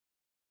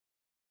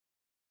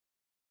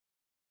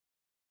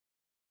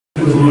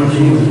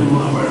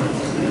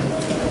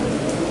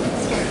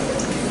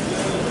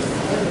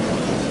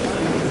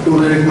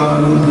കുറേ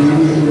കാലം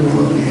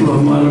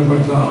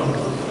ബഹുമാനപ്പെട്ട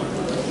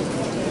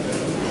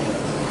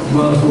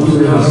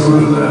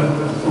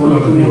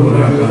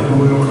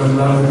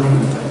നമ്മളോടെല്ലാവരും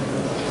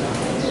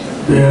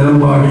നേരം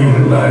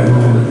പാടിയിട്ടുണ്ടായിരുന്നു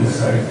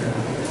മദ്രസായിട്ട്.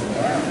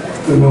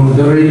 പിന്നെ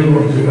മുതറയിൽ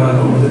കുറച്ച്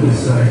കാലം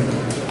മദ്രസായിട്ട്,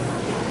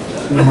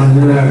 പിന്നെ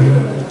മഞ്ഞനാട്,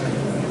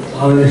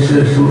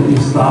 അതിനുശേഷം ഈ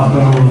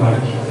സ്ഥാപനം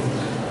ഉണ്ടാക്കി.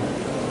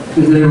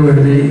 ഇതിനു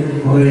വേണ്ടി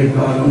കുറേ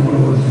കാലം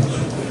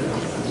പ്രവർത്തിച്ചു,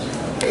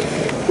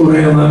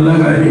 കുറേ നല്ല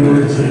കാര്യങ്ങൾ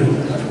ചെയ്തു.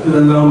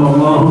 ഇതെല്ലാം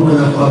അല്ലാഹു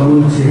തന്നെ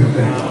കബൂൽ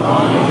ചെയ്യട്ടെ.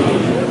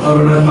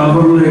 അവരുടെ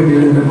ഖബറിലേക്ക്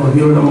ഇതിൻ്റെ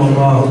പ്രതിഫലം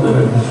അല്ലാഹു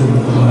തന്നെ എത്തിച്ചു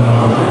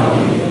കൊടുക്കുന്നവരാകട്ടെ.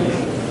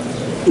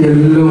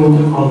 എല്ലാം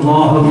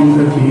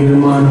അല്ലാഹുവിൻ്റെ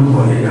തീരുമാനം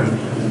പോലെയാണ്.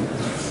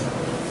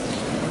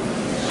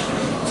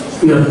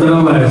 എത്ര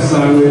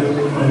വയസ്സാണ്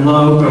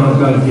അല്ലാഹു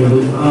കണക്കാക്കിയത്,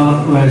 ആ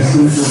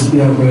വയസ്സിൽ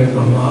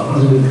പൂർത്തിയാക്കുമ്പോഴേക്കുള്ള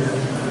അത്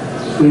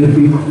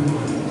ഏൽപ്പിക്കും.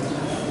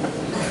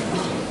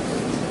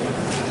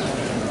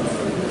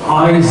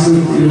 ആയുസ്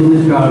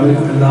ഇരുന്നിട്ടാണ്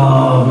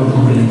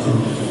എല്ലാവരും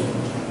വിളിച്ചത്.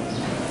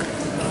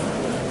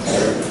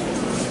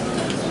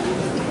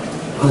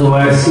 അത്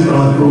വയസ്സ്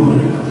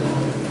കണക്കുമില്ല.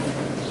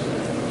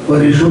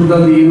 പരിശുദ്ധ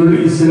ദീനുൽ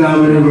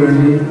ഇസ്ലാമിന്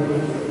വേണ്ടി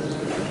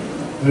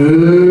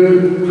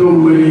ഏറ്റവും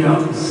വലിയ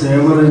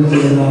സേവനം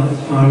ചെയ്ത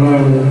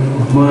ആളാണ്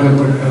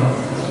ബഹുമാനപ്പെട്ട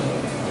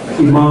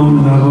ഇമാം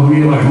നബവി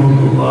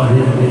റഹ്മത്തുള്ളാഹി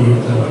അലൈഹി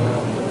തആല.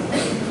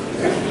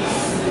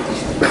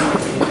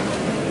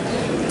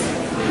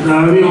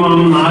 ഇമാം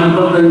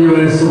 45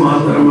 വയസ്സ്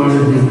മാത്രമാണ്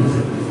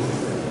ജീവിച്ചത്.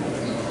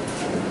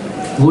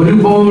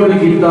 ഒരുപാട്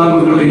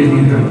കിതാബുകൾ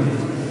എഴുതിയിട്ടുണ്ട്.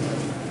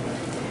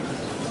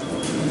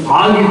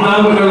 ആ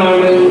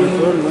കിതാബുകളാണ്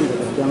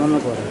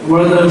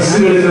നമ്മുടെ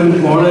ദർസുകളിലും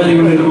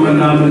കോളേജുകളിലും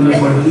എല്ലാം ഇന്ന്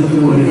പഠിപ്പിച്ചു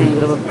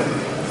കൊണ്ടിരിക്കുന്നത്.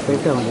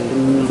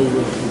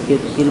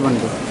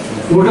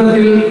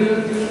 കൂട്ടത്തിൽ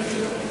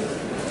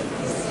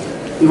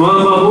ഇമാം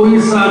അബൂ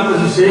ഇസ്ഹാഖ്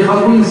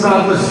ഷെയ്ഖുൽ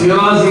ഇസ്ലാം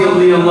ശിറാസി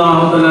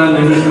റളിയല്ലാഹു തആല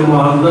അൻഹു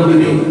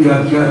മുഹദ്ദിദിനെ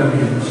വ്യാഖ്യാനം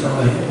ചെയ്തു.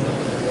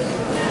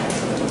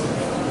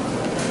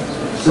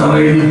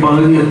 ശറഈ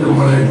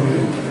പകുതിയെത്തുമ്പോഴേക്ക്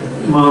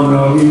ഇമാം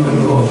നബവി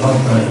തങ്ങൾ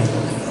വഫാത്തായി.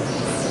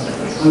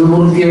 അത്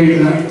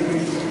പൂർത്തിയായില്ല.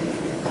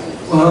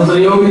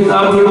 എത്രയോ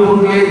കിതാബുകൾ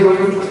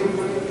പൂർത്തിയായിട്ടുണ്ട്.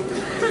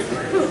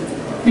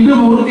 ഇത്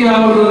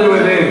പൂർത്തിയാവുന്നത്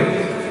വരെ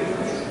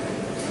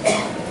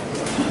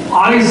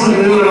ആയുസ്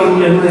നീളണം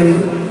എന്ന്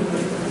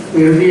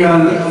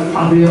എഴുതിയാൽ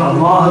അത്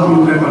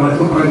അല്ലാഹുവിന്റെ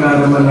കണക്ക്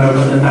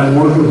പ്രകാരമല്ലാതെ തന്നെ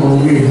അങ്ങോട്ട്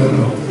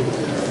പോവുകയില്ലല്ലോ.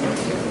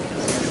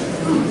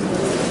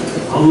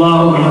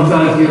 അല്ലാഹു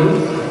കണക്കാക്കിയത്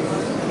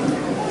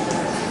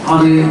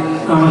അത്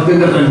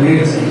കണക്കിന്റെ തന്നെ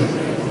ചെയ്യും.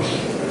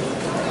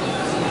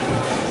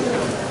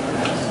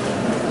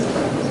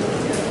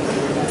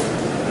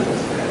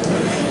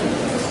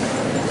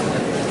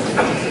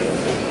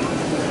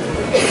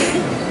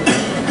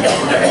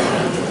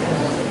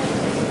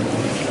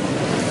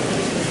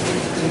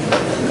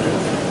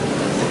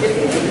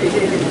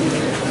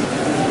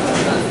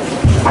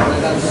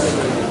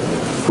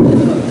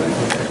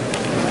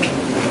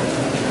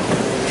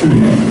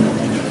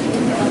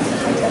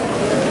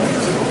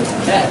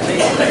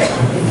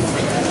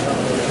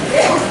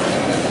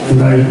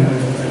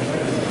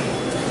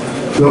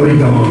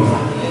 ചോദിക്കാമോ?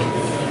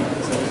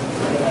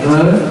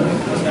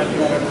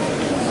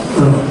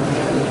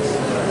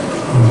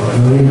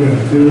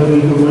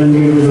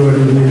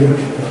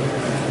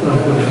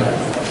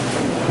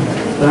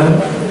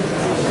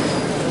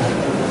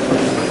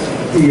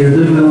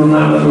 എതിൽ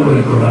നിന്നാണെന്ന്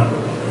പോയിക്കൊള്ളാം.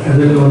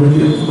 എതിൽ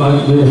വന്നിട്ട്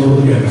ബാക്കി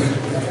ചോദിക്കാം.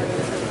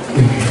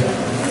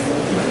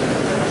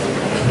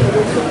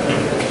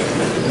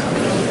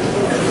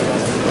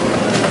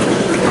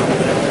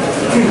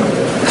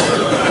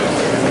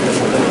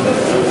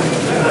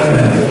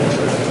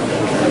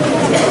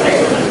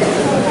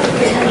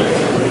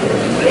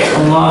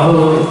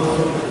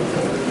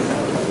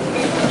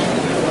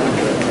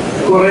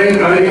 കുറെ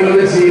കാര്യങ്ങൾ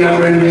ചെയ്യാൻ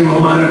വേണ്ടി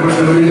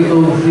ബഹുമാനപ്പെട്ടവരിൽ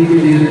തൗഫീഖ്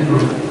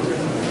ചെയ്തിട്ടുണ്ട്.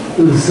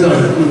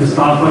 ഒരു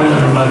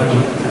സ്ഥാപനങ്ങൾ ഉണ്ടാക്കി.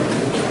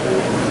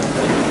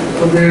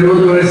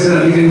 70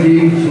 വയസ്സിലധികം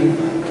ജീവിച്ചു.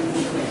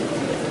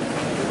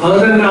 അത്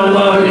തന്നെ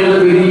അല്ലാഹു ചെയ്ത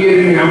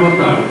വലിയൊരു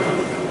നിഅമത്താണ്.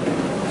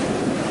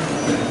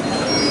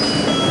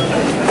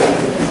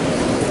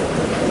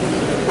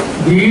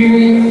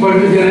 ദീനി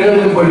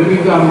ജനങ്ങൾക്ക്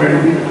പഠിപ്പിക്കാൻ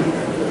വേണ്ടി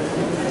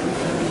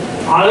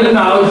അതിൻ്റെ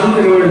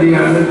ആവശ്യത്തിന്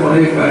വേണ്ടിയാണ് കുറെ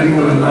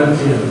കാര്യങ്ങളെല്ലാം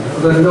ചെയ്യുന്നത്.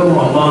 അതെല്ലാം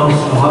അല്ലാഹു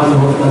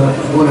സുബ്ഹാനഹു വ തആല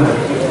പോലാണ്.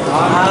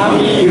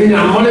 ഇത്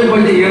നമ്മളിപ്പോൾ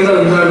ചെയ്യേണ്ടത്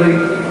എന്താണ്?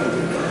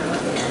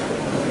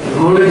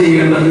 നമ്മൾ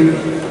ചെയ്യേണ്ടത്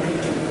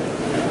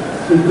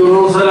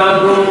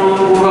സലാത്തും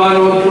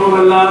ഖുർആനും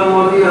എല്ലാം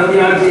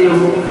അതിയാ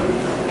ചെയ്യുന്നു.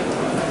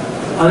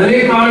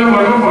 അതിനേക്കാൾ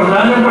വളരെ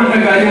പ്രധാനപ്പെട്ട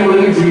കാര്യങ്ങൾ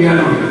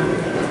ചെയ്യാനുണ്ട്.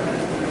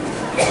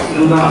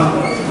 എന്താ?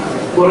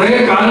 കുറെ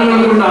കാലങ്ങൾ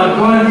കൊണ്ട്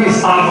അധ്വാനിച്ച്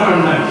സ്ഥാപനം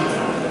ഉണ്ടായി.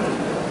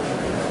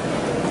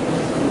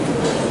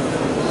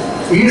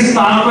 ഈ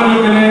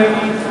സ്ഥാപനത്തിന്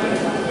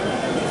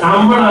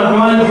നമ്മൾ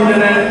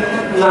അധ്വാനിച്ചതിനെ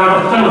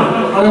നടത്തണം.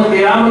 അത്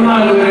ഖിയാമത്ത്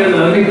നാൾ വരെ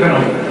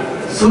നിർമ്മിക്കണം.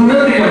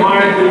 സുന്നത്ത്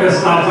ജമാഅത്തിന്റെ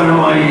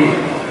സ്ഥാപനമായി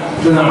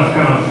ഇത്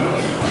നടക്കണം.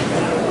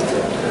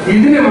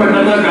 ഇതിന്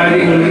വേണ്ടുന്ന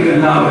കാര്യങ്ങൾ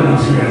എല്ലാവരും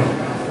ചെയ്യണം.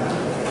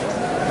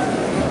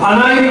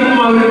 അതായിരിക്കും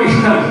അവർക്ക്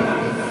ഇഷ്ടം.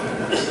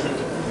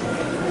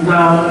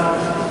 എന്താ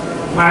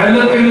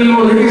മഹല്ലത്തിൽ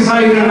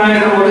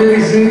മുദരിസായിട്ടുണ്ടായിരുന്ന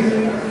മുദരിസ്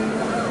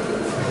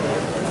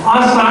ആ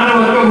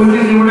സ്ഥാനമൊക്കെ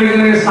മുന്നിൽ ഇവിടെ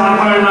ഇങ്ങനെ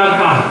സ്ഥാപനം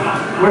ഉണ്ടാക്കാം,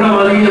 ഇവിടെ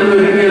മതി എന്ന്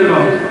വരുന്നല്ലോ.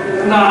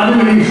 എന്താ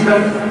അതിന്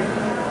ഇഷ്ടം.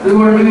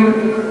 ഇതുകൊണ്ട്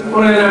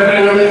കുറെ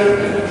നേട്ടങ്ങൾ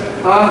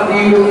ആ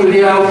ദീനും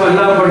ഇടിയാവും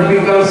എല്ലാം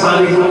പഠിപ്പിക്കാൻ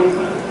സാധിക്കും.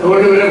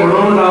 അതുകൊണ്ട് ഇവരെ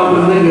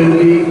ഗുണമുണ്ടാവുമെന്ന്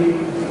കരുതി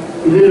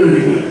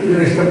ഇതിനൊരുങ്ങി,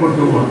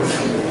 ഇതിനിഷ്ടപ്പെട്ടുകൊണ്ട്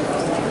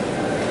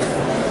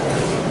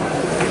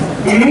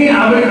ഇനി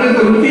അവർക്ക്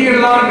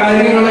തൃപ്തിയുള്ള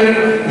കാര്യങ്ങളെ,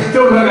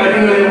 ഇഷ്ടമുള്ള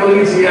കാര്യങ്ങളെ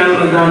പോലെ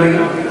ചെയ്യാനുള്ളതാണ്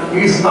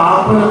ഈ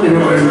സ്ഥാപനത്തിന്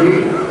വേണ്ടി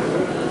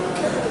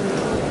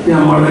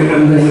നമ്മൾ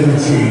എന്തെങ്കിലും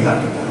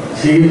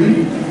ചെയ്ത്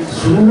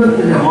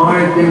സുന്നത്ത്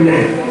ജമാഅത്തിന്റെ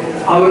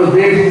അവർ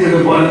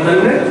ഉദ്ദേശിച്ചതുപോലെ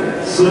തന്നെ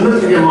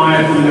സുന്നത്ത്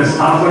ജമാഅത്തിന്റെ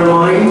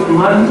സ്ഥാപനമായി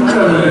നല്ല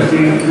നിലയ്ക്ക്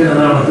ഇതിനെ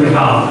നടത്തുക.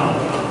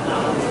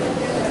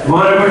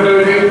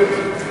 ബഹുമാനപ്പെട്ടവര്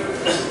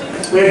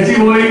മരിച്ചു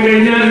പോയി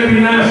കഴിഞ്ഞാൽ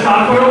പിന്നെ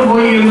സ്ഥാപനം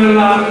പോയി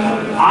എന്നുള്ള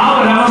ആ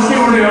ഒരവസ്ഥ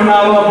ഇവിടെ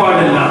ഉണ്ടാവാൻ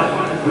പാടില്ല.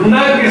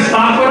 ഉണ്ടാക്കിയ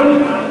സ്ഥാപനം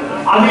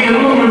അത്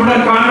എന്നും ഇവിടെ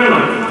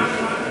കാണണം,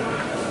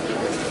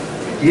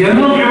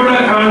 എന്നും ഇവിടെ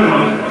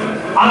കാണണം.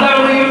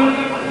 അതാണ്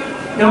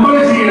നമ്മൾ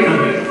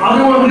ചെയ്യേണ്ടത്.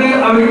 അതുകൊണ്ട്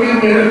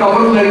അവർക്ക്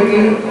കവറിലേക്ക്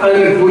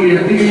അതിനെ കൂലി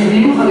എത്തുകയും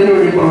ചെയ്യും.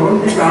 അതിനുവേണ്ടി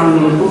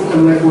പ്രവർത്തിക്കാണെന്നവർക്കും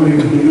എന്നെ കൂലി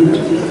കിട്ടുകയും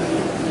ചെയ്യും.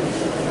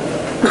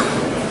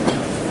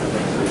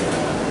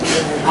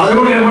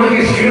 അതുകൊണ്ട് നമ്മൾക്ക്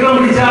ക്ഷീണം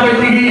പിടിച്ചാൽ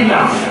പറ്റുകയില്ല.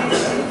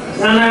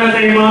 ഞാൻ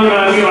നേരത്തെ ഇമാം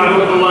റാഹി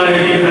റഹ്മത്തുള്ളാഹി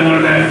അലൈഹി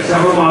തങ്ങളുടെ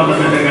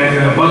ശവമാസത്തിന്റെ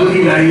കാര്യം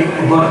പകുതിയായി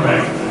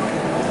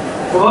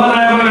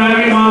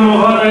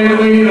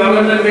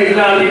ലോകത്തിന്റെ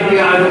ഇല്ലാതിട്ട്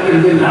ആരും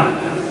എഴുതില്ല.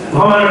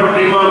 ബഹുമാനപ്പെട്ട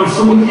ഇമാം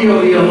സുബുക്കി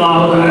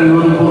റളിയല്ലാഹു അൻഹു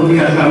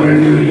പൂർത്തിയാക്കാൻ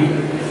വേണ്ടി വരും.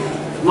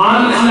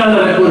 മാലില്ലാതെ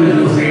നിലക്കൊരു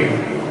ദിവസം.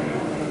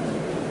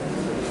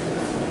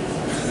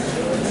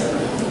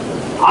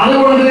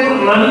 അതുകൊണ്ട്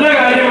നല്ല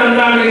കാര്യം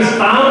എന്താണ്?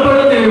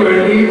 സ്ഥാപനത്തിന്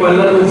വേണ്ടി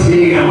വല്ലതും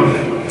ചെയ്യുക,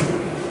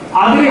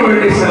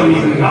 അതിനുവേണ്ടി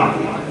ശ്രമിക്കുക,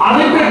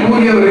 അതിന്റെ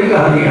കൂലി അവർക്ക്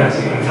അറിയാൻ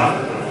ചെയ്യുക.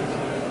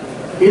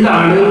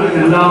 ഇതാണ്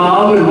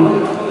എല്ലാവരും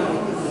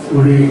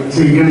കൂടി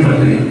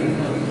ചെയ്യേണ്ടത്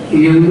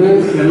എന്ന്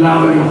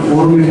എല്ലാവരും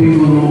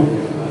ഓർമ്മിപ്പിക്കുന്നു.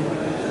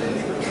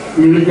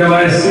 ഇതിന്റെ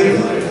വയസ്സ്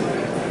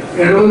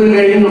 70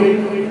 കഴിഞ്ഞു.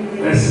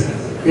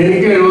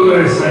 എനിക്ക് 70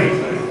 വയസ്സായി.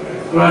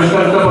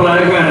 അടുത്ത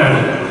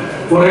പ്രായക്കാരാണ്.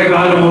 കുറെ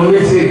കാലം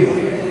ഒന്നിച്ച്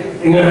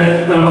ഇങ്ങനെ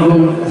നടന്നു,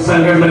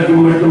 സംഘടനയ്ക്കും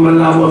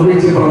മറ്റുമെല്ലാം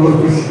ഒന്നിച്ച്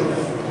പ്രവർത്തിച്ചു.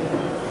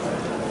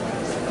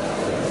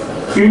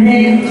 പിന്നെ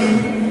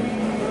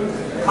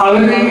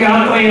അവരുടെ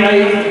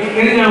യാത്രയായി.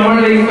 ഇനി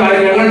ഞങ്ങളുടെയും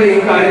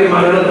കാര്യം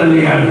അങ്ങനെ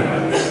തന്നെയാണ്.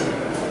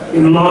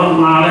 ഇന്നോ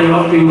നാളെയോ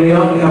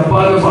പിന്നെയോ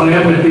എപ്പോഴും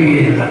പറയാൻ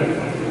പറ്റുകയില്ല.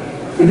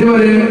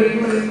 ഇതുവരെ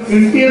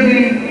കിട്ടിയതിൽ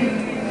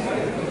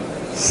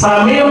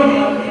സമയം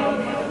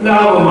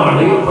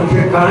ലാഭമാണ്,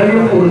 പക്ഷെ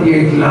കാര്യം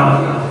പൂർത്തിയായിട്ടില്ല.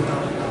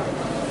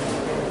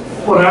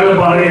 ഒരാൾ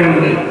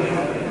പറയുന്നത്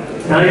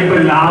ഞാനിപ്പോ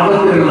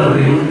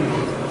ലാഭത്തിലുള്ളത്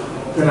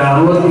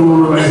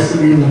 63 വയസ്സ്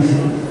ജീവിച്ച്,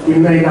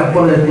 പിന്നെ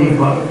അതിനപ്പുറം എത്തി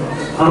ഇപ്പൊ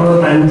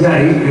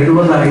 65ആയി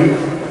 70ആയി.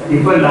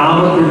 ഇപ്പൊ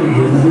ലാഭത്തിൽ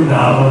എന്ത്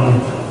ലാഭം?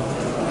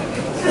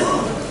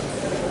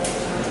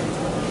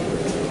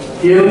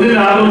 എന്ത്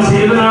ലാഭം?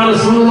 ചെയ്തനാൾ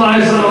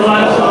വയസ്സ്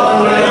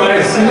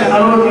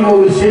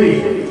 63. ശരി,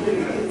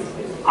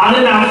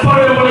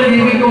 അതിനപ്പുറം നമ്മൾ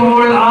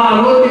ജീവിക്കുമ്പോൾ ആ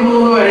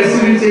 63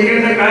 വയസ്സിൽ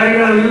ചെയ്യേണ്ട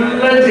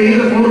കാര്യങ്ങളെല്ലാം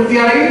ചെയ്ത്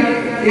പൂർത്തിയായി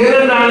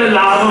ഏതെന്താണ്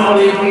ലാഭം?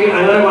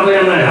 അങ്ങനെ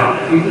പറയാനാ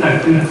ഇല്ല.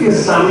 കിട്ടിയ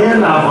സമയ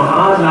ലാഭം,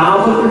 ആ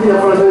ലാഭത്തിൽ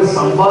നമ്മളത്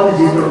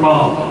സമ്പാദിച്ചിട്ടുണ്ടോ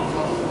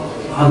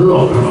അത്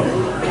നോക്കണം.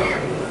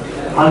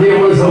 അത്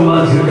നമ്മൾ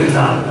സമ്പാദിച്ചിട്ടില്ല.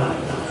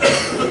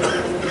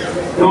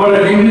 നമ്മുടെ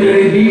ജീവിത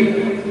രീതി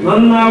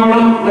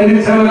നന്നാവണം,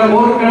 മരിച്ചവരെ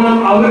ഓർക്കണം,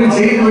 അവർ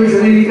ചെയ്തു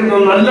വെച്ചിരിക്കുന്ന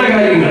നല്ല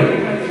കാര്യങ്ങൾ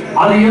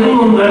അത്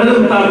എന്നും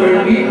നിലനിർത്താൻ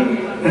വേണ്ടി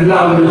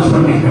എല്ലാവരും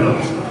ശ്രമിക്കണം.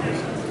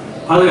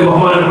 അത്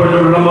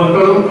ബഹുമാനപ്പെട്ടവരുടെ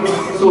മക്കളും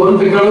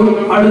സുഹൃത്തുക്കളും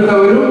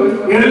അടുത്തവരും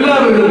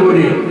എല്ലാവരും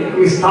കൂടി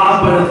ഈ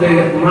സ്ഥാപനത്തെ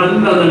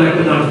നല്ല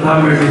നിലക്ക് നടത്താൻ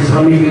വേണ്ടി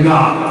ശ്രമിക്കുക.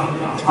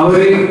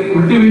 അവര്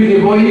വിട്ടുപിരിഞ്ഞു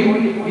പോയി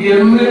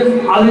എന്ന്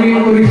അതിന്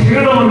ഒരു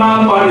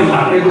ക്ഷീണമുണ്ടാകാൻ പാടില്ല.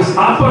 ഇത്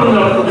സ്ഥാപനം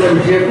നടത്തുന്ന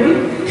വിഷയത്തിൽ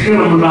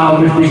ക്ഷീണമുണ്ടാകാൻ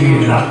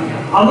പറ്റുകയില്ല.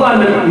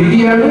 അതാണ്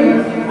വിധിയാണ്.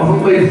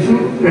 മരിച്ചു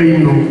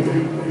കഴിഞ്ഞു.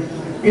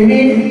 ഇനി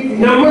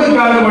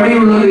നമ്മൾക്കാണ്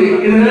പണിയുള്ളത്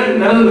ഇതിനെ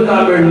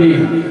നിലനിർത്താൻ വേണ്ടി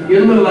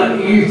എന്നുള്ള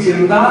ഈ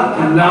ചിന്ത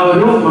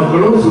എല്ലാവരും,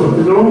 മക്കളും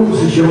സുഹൃത്തുക്കളും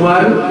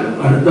ശിഷ്യന്മാരും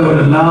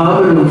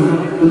അടുത്തവരെല്ലാവരും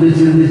ഇത്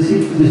ചിന്തിച്ച്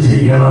ഇത്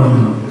ചെയ്യണം.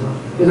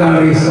 ഇതാണ്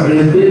ഈ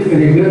സമയത്ത്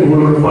എനിക്ക്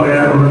നിങ്ങളോട്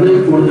പറയാനുള്ളത്.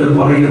 കൂടുതൽ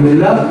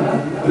പറയുന്നില്ല.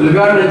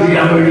 ഉദ്ഘാടനം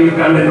ചെയ്യാൻ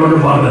വേണ്ടിയിട്ടാണ് എന്നോട്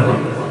പറഞ്ഞത്.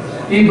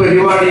 ഈ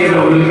പരിപാടിയുടെ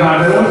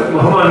ഉദ്ഘാടനം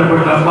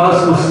ബഹുമാനപ്പെട്ട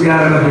അബ്ബാസ്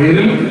മുസ്ലിയാരുടെ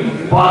പേരിൽ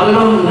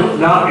 11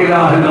 ലാ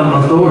ഇലാഹ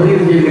ഇല്ലല്ലാഹ്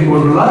തൗഹീദ്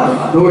ചൊല്ലിക്കൊണ്ടുള്ള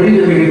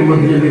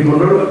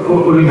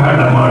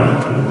ഉദ്ഘാടനമാണ്.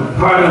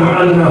 ഫഅലം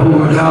അന്നഹു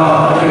ലാ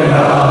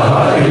ഇലാഹ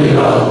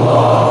ഇല്ലല്ലാഹ്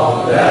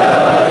ലാ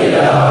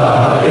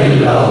ഇലാഹ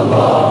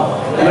ഇല്ലല്ലാഹ്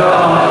ലാ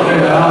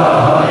ഇലാഹ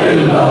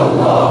ഇല്ലല്ലാഹ്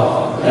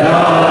ലാ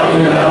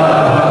ഇലാഹ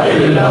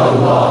ഇല്ലല്ലാഹ്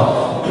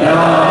ലാ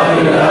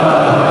ഇലാഹ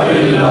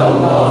ഇല്ലല്ലാഹ്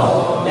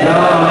ലാ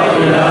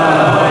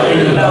ഇലാഹ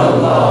ഇല്ലല്ലാഹ്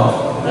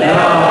ലാ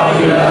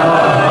ഇലാഹ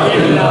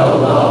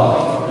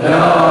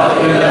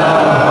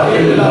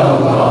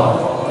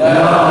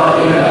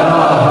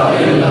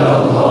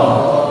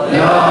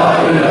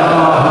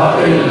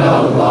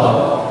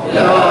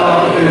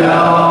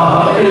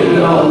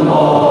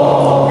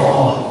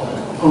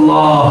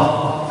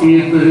ഈ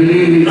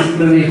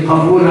നീ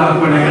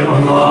കബൂലാക്കണേ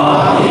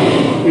അല്ലാഹ്.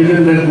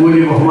 ഇതിന്റെ കൂലി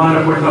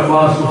ബഹുമാനപ്പെട്ട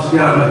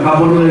ഉസ്താദിന്റെ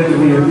ഖബറിലേക്ക്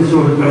നീ എത്തിച്ചു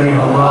കൊടുക്കണേ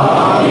അല്ലാഹ്.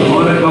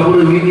 അവരെ ഖബർ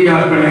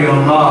വീതിയാക്കണേ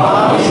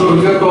അല്ലാഹ്.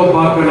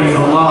 സ്വർഗ്ഗത്തോപ്പാക്കണേ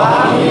അല്ലാഹ്.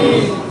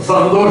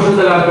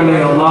 സന്തോഷത്തിലാക്കണേ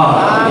അല്ലാഹ്.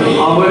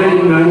 അവരിൽ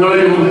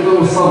ഞങ്ങളിൽ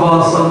മുസ്തഫ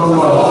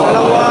സല്ലല്ലാഹു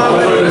അലൈഹി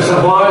വസല്ലം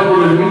ശഫാഅത്തിൽ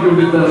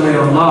ഒരുമിച്ച് തരണേ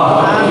അല്ലാഹ്.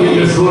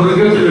 നിന്റെ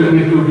സ്വർഗ്ഗത്തിൽ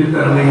ഒരുമിച്ച്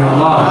തരണേ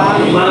അല്ലാഹ്.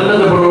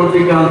 നല്ലത്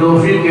പ്രവർത്തിക്കാൻ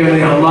തൗഫീഖ്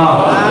ചെയ്യണേ അല്ലാഹ്.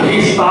 ഈ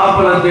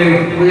സ്ഥാപനത്തെ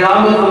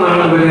ഖിയാമത്ത് നാൾ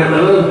വരെ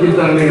നിലനിർത്തി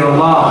തരണേ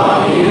അല്ലാഹ്.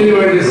 ഇതിനു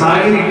വേണ്ടി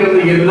സഹകരിക്കുന്ന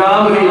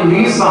എല്ലാവരെയും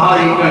നീ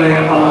സഹായിക്കണേ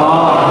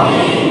അല്ലാഹ്.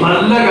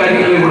 നല്ല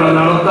കാര്യങ്ങൾ ഇവിടെ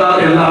നടത്താൻ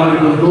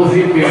എല്ലാവർക്കും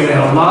തൗഫീഖ് ചെയ്യണേ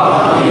അല്ലാഹ്.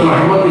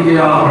 റഹ്മത്തിക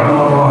യാ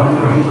അർഹമർ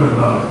റഹീം.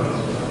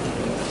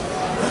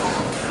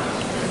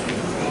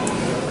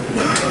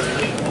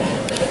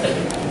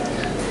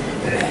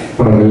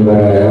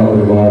 പ്രഗത്ഭരായ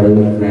ഒരുപാട്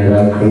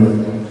നേതാക്കൾ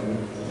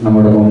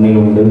നമ്മുടെ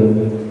മുന്നിലുണ്ട്.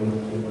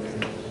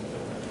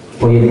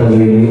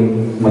 പൊയ്യത്തകയിൽ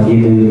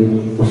മജീദ്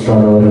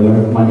ഉസ്താദ് അവരുകൾ,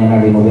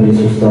 മഞ്ഞനാടി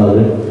മുദരിസ്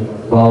ഉസ്താദ്,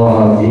 ബാവ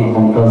ഹാജി,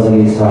 മുംതാസ്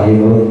അലി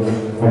സാഹിബ്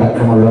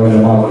അടക്കമുള്ള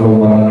ഉലമാക്കളും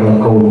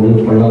മറാക്കളൊക്കെ ഉണ്ട്.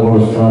 പള്ളങ്കോട്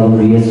ഉസ്താദും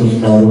DS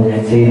ഉസ്താദും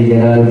സെയ്ദ്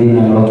ജലാലുദ്ദീൻ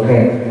ഞങ്ങളൊക്കെ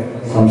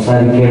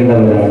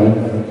സംസാരിക്കേണ്ടവരാണ്.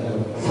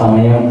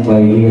 സമയം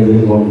വൈകിയത്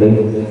കൊണ്ട്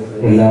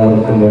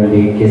എല്ലാവർക്കും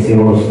വേണ്ടി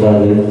കെസീർ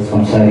ഉസ്താദ്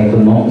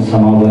സംസാരിക്കുന്നു.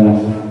 സമാപനം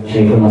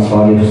ഷെയ്ഖുന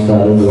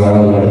ഉസ്താദ് ദുആ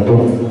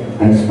നടത്തും.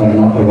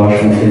 അനുസ്മരണ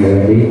പ്രഭാഷണത്തിന്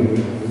വേണ്ടി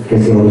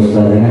കെസീർ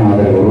ഉസ്താദിനെ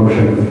ആദരവോടെ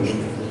ക്ഷണിക്കുന്നു.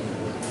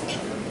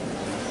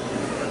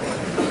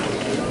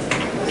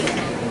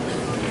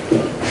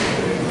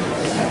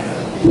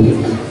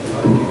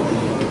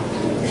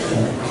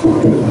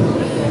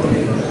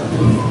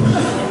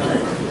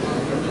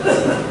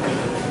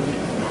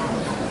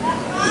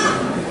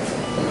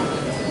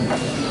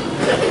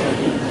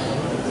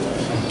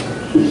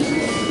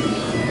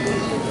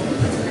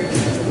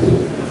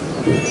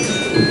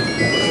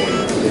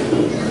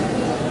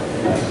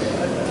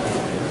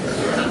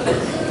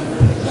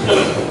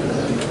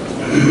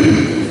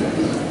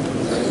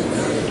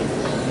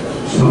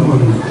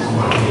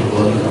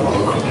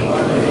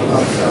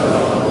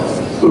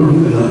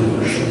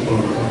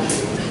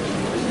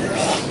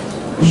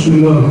 بسم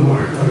الله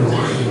الرحمن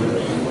الرحيم.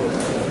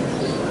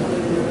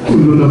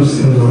 كل نفس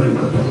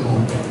ذائقة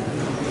الموت.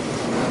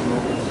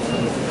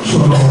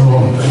 صلى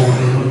الله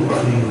عليه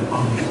وسلم.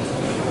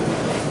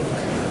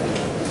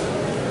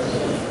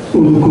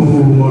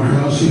 اذكروا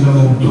محاسن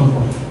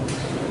موتكم.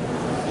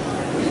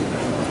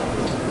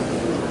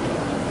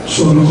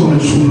 صدق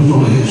رسول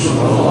الله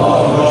صلى الله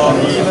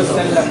عليه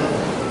وسلم.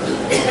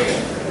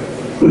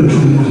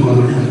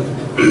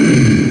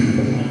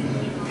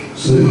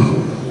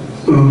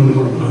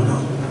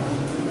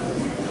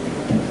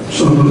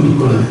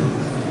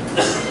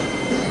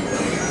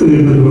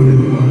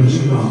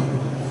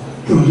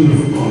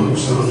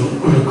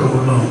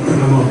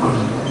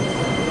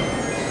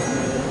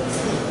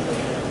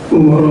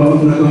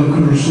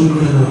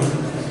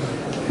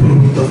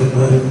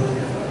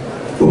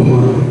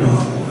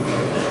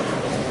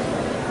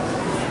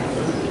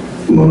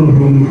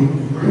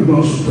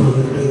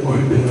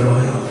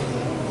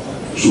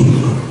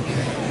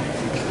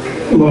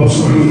 Allah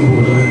subhanahu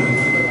wa ta'ala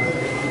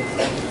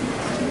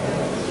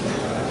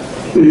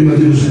ഈ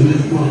മജ്‌ലിസിന്റെ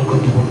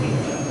ബറകത്തുകൊണ്ട്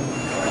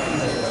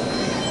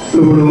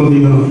ഇവിടെ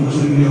വന്നിയ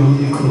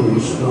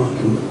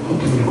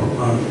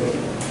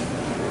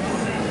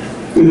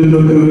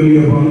ഇതിൻ്റെയൊക്കെ വലിയ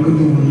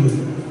ബറകത്തുകൊണ്ട്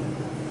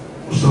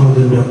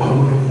ഉസ്താദിന്റെ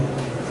ഖബറും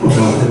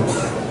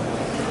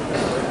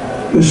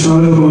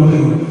വിശാലമായ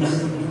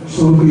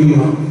സ്വർഗീയ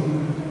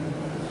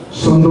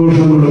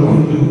സന്തോഷങ്ങളെ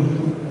കൊണ്ട്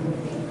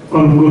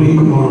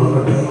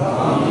അനുഗ്രഹിക്കുമാറാകട്ടെ.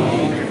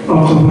 ആ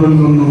ഖബറിൽ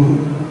നിന്നും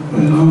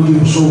എല്ലാ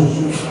ദിവസവും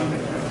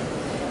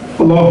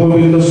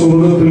അല്ലാഹുവിന്റെ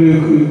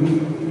സ്വർഗത്തിലേക്ക്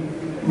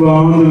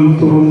വാതിൽ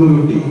തുറന്നു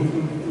കിട്ടി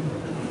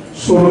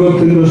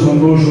സ്വർഗത്തിന്റെ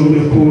സന്തോഷം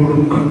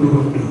എപ്പോഴും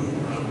കണ്ടുകൊണ്ട്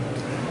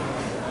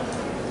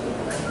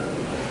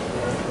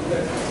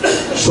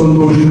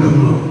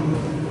സന്തോഷിക്കുന്ന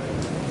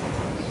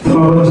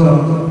ദറജ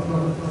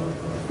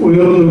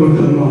ഉയർന്നു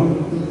കിട്ടുന്ന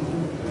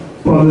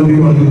പദവി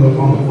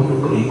അല്ലാഹു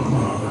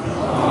അനുഗ്രഹിക്കുമാറാകട്ടെ.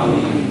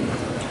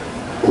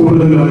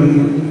 കൂടുതലായി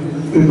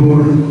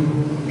ഇപ്പോൾ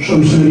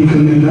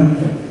സംസാരിക്കുന്നില്ല.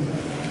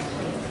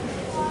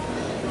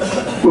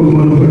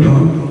 ബഹുമാനപ്പെട്ട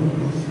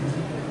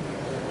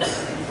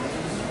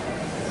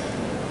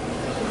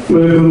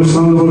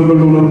സാന്ത്വനകൾ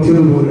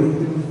ഉണർത്തിയതുപോലെ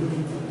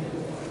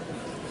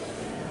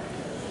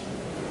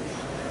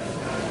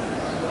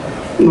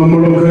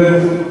നമ്മളൊക്കെ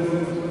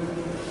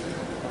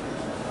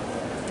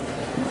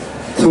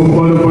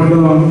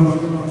ബഹുമാനപ്പെട്ടതാണ്.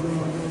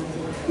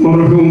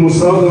 മർഹൂം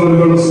ഉസ്താദ്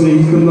അവരുകളെ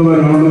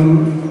സ്നേഹിക്കുന്നവരാണ്,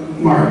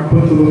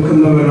 മഹബത്ത്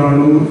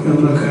വെക്കുന്നവരാണ്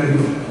എന്ന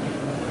കാര്യം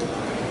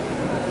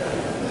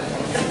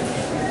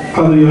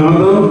അത്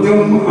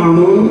യാഥാർത്ഥ്യം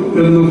ആണ്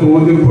എന്ന്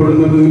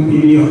ബോധ്യപ്പെടുന്നത്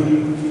ഇനിയാണ്.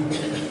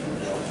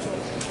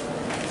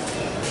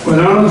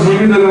 ഒരാളുടെ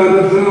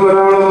ജീവിതകാലത്ത്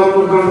ഒരാളെ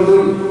നമ്മൾ കണ്ട്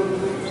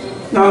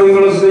ഞാൻ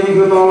നിങ്ങളെ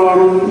സ്നേഹിക്കുന്ന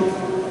ആളാണ്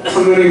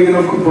അങ്ങനെ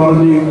ഇങ്ങനെയൊക്കെ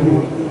പറഞ്ഞു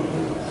പോകും.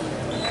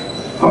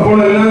 അപ്പോൾ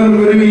എല്ലാവരും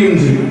വരികയും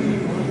ചെയ്യും.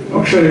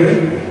 പക്ഷേ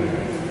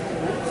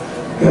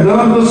യഥാർത്ഥ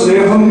യഥാർത്ഥ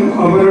സ്നേഹം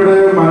അവരുടെ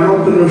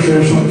മരണത്തിനു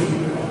ശേഷം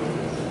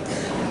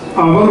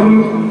അവർ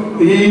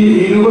ഈ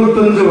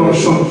 25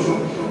 വർഷം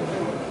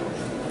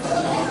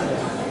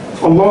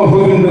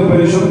അല്ലാഹുവിന്റെ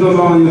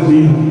പരിശുദ്ധമായ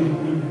ദീൻ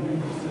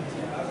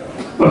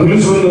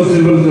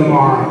അഹ്ലുസുന്നത്തി വൽ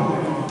ജമാഅ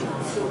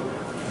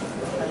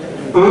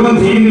ആ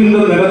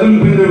ദീനിന്റെ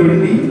നിലനിൽപ്പിന്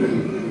വേണ്ടി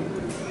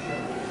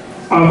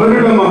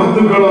അവരുടെ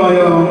മഹത്തുക്കളായ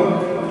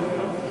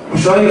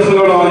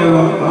ശൈഖുകളായ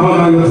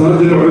മഹാനായ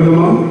സയ്യിദുൽ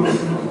ഉലമ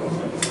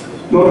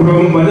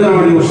മർഹൂം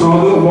മഞ്ഞനാടി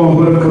ഉസ്താദ് അല്ലാഹു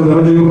ബറക്കത്ത്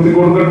ദർജയുയർത്തി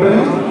കൊടുക്കട്ടെ.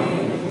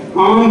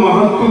 ആ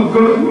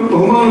മഹത്തുക്കൾ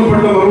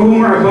ബഹുമാനപ്പെട്ട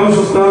മർഹൂം അബ്ബാസ്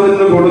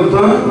ഉസ്താദിന് കൊടുത്ത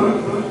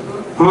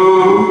ആ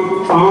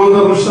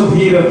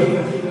ആദർശധീര.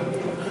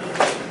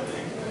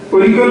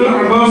 ഒരിക്കൽ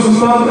അബ്ബാസ്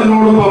ഉസ്താദ്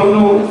എന്നോട്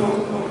പറഞ്ഞു,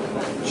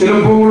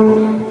 ചിലപ്പോൾ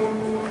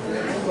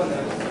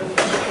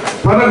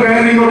പല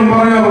കാര്യങ്ങളും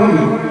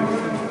പറയാറുണ്ട്.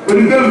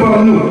 ഒരിക്കൽ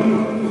പറഞ്ഞു,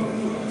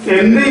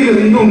 എന്റെ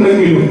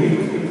എന്തുണ്ടെങ്കിലും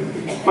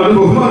അത്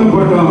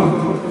ബഹുമാനപ്പെട്ട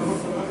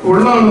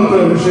ഉള്ളാണത്ത്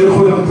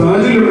ഷെയ്ഖുന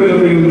താജുൽ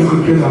ഉലമയിൽ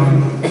കിട്ടിയതാണ്.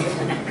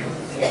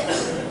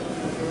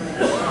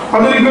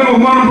 അതൊരിക്കൽ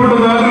ബഹുമാനപ്പെട്ട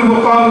താജുൽ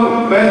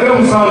ബേക്കൽ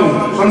ഉസ്താദ്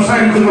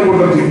സംസാരിക്കുന്ന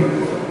കൂട്ടത്തിൽ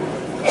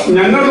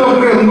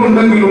ഞങ്ങളൊക്കെ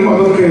എന്തുണ്ടെങ്കിലും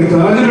അതൊക്കെ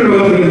താജുൽ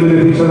ഉലമയിൽ നിന്ന്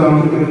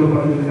ലഭിച്ചതാണ് എന്ന്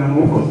പറഞ്ഞത് ഞാൻ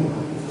നോക്കും.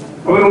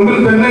 അവർ മുമ്പിൽ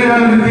തന്നെ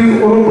ഞാൻ എത്തി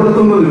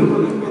ഓർമ്മപ്പെടുത്തുന്നത്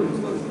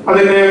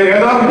അതിന്റെ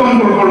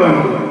യഥാർത്ഥം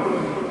ഉൾക്കൊള്ളാനാണ്.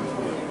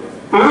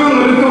 ആ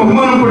നിലക്ക്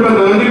ബഹുമാനപ്പെട്ട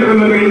താജുൽ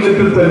ഉലമയിൽ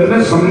നിന്നിട്ട് തന്നെ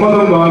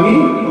സമ്മതം വാങ്ങി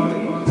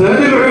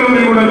താജുൽ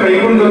ഉലമയുടെ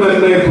കൈകൊണ്ട്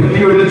തന്നെ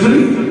കുത്തിയൊഴിച്ച്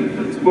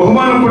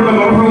ബഹുമാനപ്പെട്ട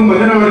മർഹൂം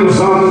മഞ്ഞനാടി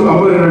ഉസ്താദ്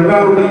അവർ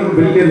രണ്ടാളുടെയും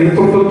വലിയ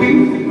നേതൃത്വത്തിൽ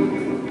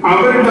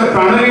അവരുടെ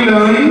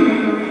തണലിലായി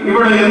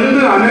ഇവിടെ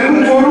എന്ത്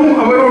അനങ്ങുമ്പോഴും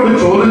അവരോട്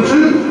ചോദിച്ച്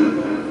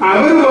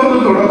അവർ വന്ന്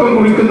തുടക്കം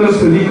കുറിക്കുന്ന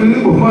സ്ഥിതിക്ക്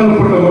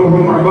ബഹുമാനപ്പെട്ട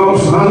മർഹൂം അബ്ബാസ്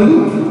ഉസ്താദ്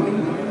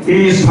ഈ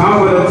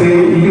സ്ഥാപനത്തെ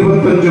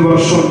 25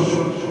 വർഷം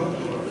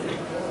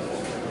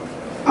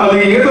അത്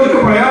ഏതൊക്കെ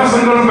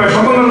പ്രയാസങ്ങളും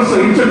വിഷമങ്ങൾ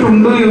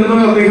സഹിച്ചിട്ടുണ്ട് എന്ന്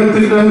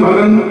അദ്ദേഹത്തിന്റെ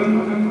മകൻ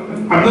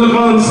അബ്ദുൽ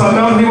ഖാദർ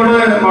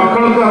സദാദിയുടെ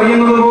മക്കൾക്ക്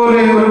അറിയുന്നത്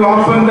പോലെ ഒരു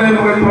വാപ്പന്റെ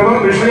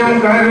വിഷയം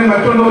കാര്യം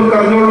മറ്റുള്ളവർക്ക്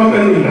അറിഞ്ഞോളാം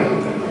എന്നില്ല.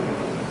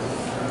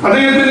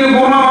 അദ്ദേഹത്തിന്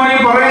പൂർണ്ണമായി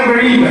പറയാൻ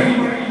കഴിയില്ല,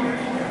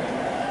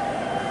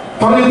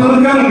 പറഞ്ഞു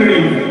തീർക്കാൻ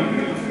കഴിയില്ല.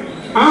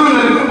 ആ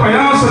നിലക്ക്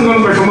പ്രയാസങ്ങൾ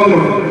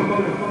വിഷമങ്ങൾ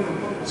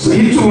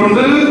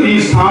സഹിച്ചുകൊണ്ട് ഈ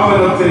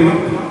സ്ഥാപനത്തെ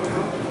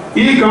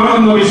ഈ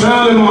കാണുന്ന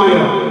വിശാലമായ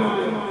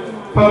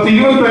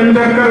 10-25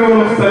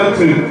 ഏക്കറോളം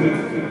സ്ഥലത്ത്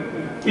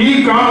ഈ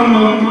കാണുന്ന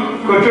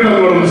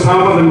കെട്ടിടങ്ങളും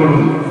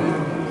സ്ഥാപനങ്ങളും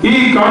ഈ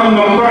കാണുന്ന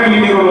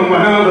മുഖാലിനികളും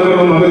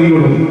അനാഥകളും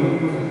അഗതികളും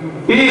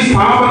ഈ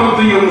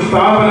സ്ഥാപനത്തെയും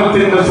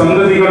സ്ഥാപനത്തിന്റെ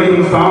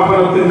സന്തതികളെയും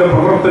സ്ഥാപനത്തിന്റെ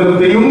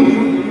പ്രവർത്തനത്തെയും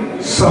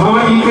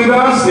സഹായിക്കുക,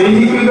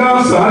 സ്നേഹിക്കുക,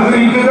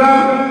 സഹകരിക്കുക.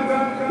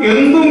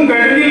 എന്തും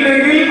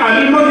കഴിഞ്ഞില്ലെങ്കിൽ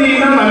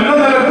അൽമദീന നല്ല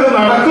നിലക്ക്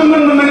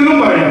നടക്കുന്നുണ്ടെന്നെങ്കിലും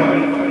പറയാം.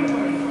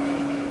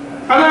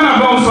 അതാണ്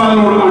അബ്ബാസ്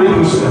ഉസ്താദിനോട്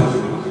കാണിക്കുന്നത്.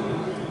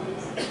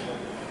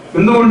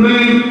 എന്തുകൊണ്ട്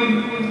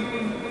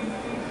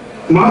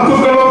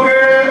മഹത്തുക്കളൊക്കെ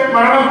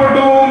മരണപ്പെട്ടു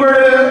പോകുമ്പോൾ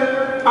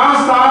ആ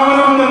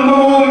സ്ഥാപനം നിന്നു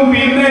പോകും,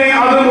 പിന്നെ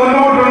അത്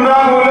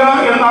മുന്നോട്ടുണ്ടാകൂല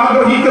എന്ന്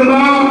ആഗ്രഹിക്കുന്ന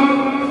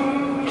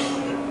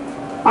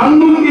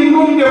അന്നും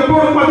ഇന്നും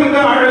എപ്പോഴും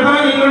അതിന്റെ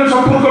അഴുതായികൾ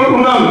ശത്രുക്കൾ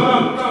ഉണ്ടാകും.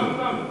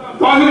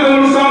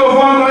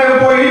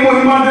 പോയി ഈ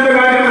മുഹിമാന്റെ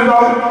കാര്യം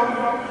എന്താവും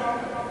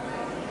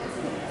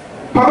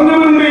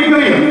പറഞ്ഞവരുണ്ട്.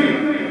 ഇത്രയും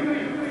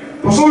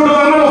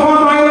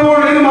ഒഫാത്തായപ്പോൾ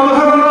ഇതിന്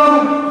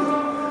മദ്ഹറുണ്ടാകും.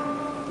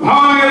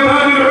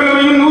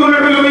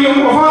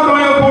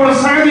 ഒഫാത്തായപ്പോൾ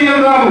സഅദി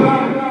എന്താകും,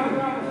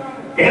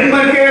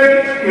 എന്തൊക്കെ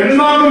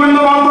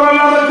എന്താകുമെന്ന്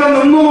മാത്രമല്ല അതൊക്കെ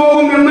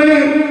നിന്നുപോകും എന്ന്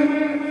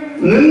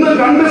നിന്ന്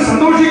കണ്ട്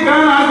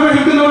സന്തോഷിക്കാൻ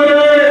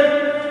ആഗ്രഹിക്കുന്നവരെ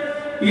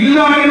ഇല്ല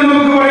എന്ന്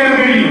നമുക്ക് പറയാൻ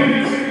കഴിയും.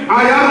 ആ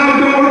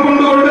യാഥാർത്ഥ്യം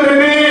ഉൾക്കൊണ്ടുകൊണ്ട്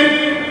തന്നെ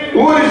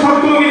ഒരു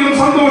ശത്രുവിനും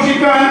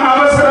സന്തോഷിക്കാൻ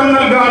അവസരം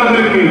നൽകാതെ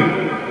നിൽക്കും.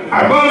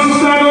 അബ്ബാസ്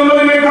ഉസ്താദ്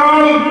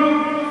ഉള്ളതിനേക്കാളും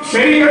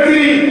ശരീരത്തിൽ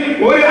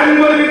ഒരു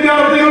 50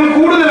 വിദ്യാർത്ഥികൾ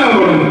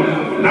കൂടുതലാകണം,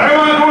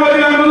 ധാരാളം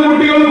കോളേജിൽ 50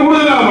 കുട്ടികൾ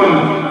കൂടുതലാകണം.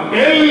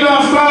 എല്ലാ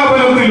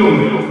സ്ഥാപനത്തിലും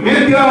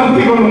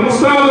വിദ്യാർത്ഥികളും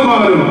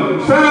ഉസ്താദുമാരും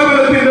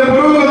സ്ഥാപനത്തിന്റെ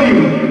പുരോഗതിയും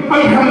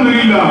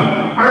അൽഹംദുലില്ലാഹ്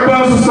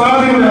അബ്ബാസ്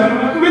ഉസ്താദിന്റെ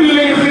വലിയ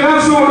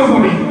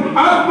ഇഖ്ലാസോടുകൂടി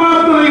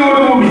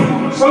ആത്മാർത്ഥതയോടുകൂടി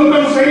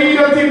സ്വന്തം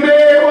ശരീരത്തിന്റെ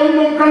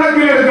ഒന്നും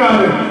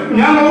കണക്കിലെടുക്കാതെ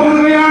ഞാൻ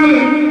ഓർക്കുകയാണ്.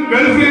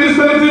 ഗൾഫിലെ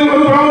സ്ഥലത്ത്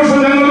ഒരു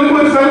പ്രാവശ്യം ഞങ്ങൾ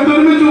ഒരു സ്ഥലത്ത്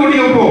ഒരുമിച്ച്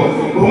കൂടിയപ്പോ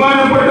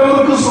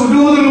ബഹുമാനപ്പെട്ടവർക്ക്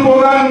സുജൂദിൽ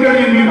പോകാൻ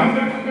കഴിയുന്നില്ല,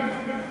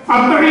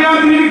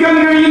 അത്തഹിയ്യാത്തിലിരിക്കാൻ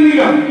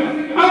കഴിയുന്നില്ല.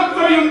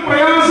 അത്രയും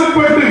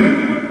പ്രയാസപ്പെട്ട്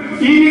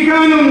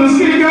ഇരിക്കാനും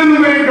നിസ്കരിക്കാനും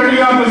വരെ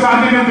കഴിയാത്ത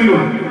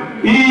സാഹചര്യത്തിലും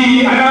ഈ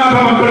അനാഥ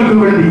മക്കൾക്ക്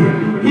വേണ്ടി,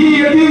 ഈ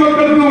യതീം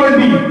മക്കൾക്ക്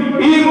വേണ്ടി,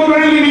 ഈ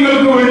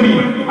മുഖലിനികൾക്ക് വേണ്ടി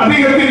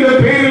അദ്ദേഹത്തിന്റെ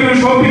പേരിൽ ഒരു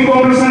ഷോപ്പിംഗ്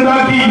കോംപ്ലക്സ്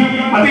ഉണ്ടാക്കി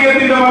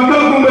അദ്ദേഹത്തിന്റെ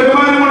മക്കൾക്കും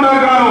വരുമാനം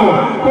ഉണ്ടാക്കാനോ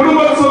കുടുംബ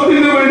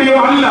സ്വത്തിന് വേണ്ടിയോ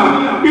അല്ല,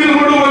 ഇത്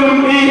മുഴുവനും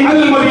ഈ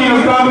അൽമദീന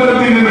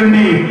സ്ഥാപനത്തിന്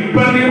വേണ്ടി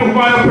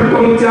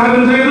ബഹുമാനപ്പെട്ടവർ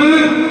ത്യാഗം ചെയ്ത്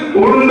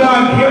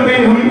ഉണ്ടാക്കിയ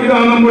അദ്ദേഹം ഇതാ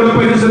നമ്മുടെ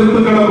പരിസരത്ത്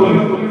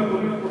കിടക്കുന്നു.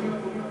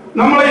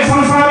 നമ്മളെ ഈ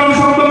സംസാരം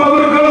ശബ്ദം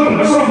അവർ കേൾക്കും.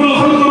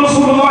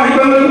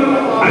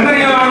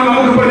 അങ്ങനെയാണ്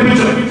നമുക്ക്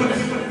പഠിപ്പിച്ചത്.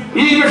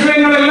 ഈ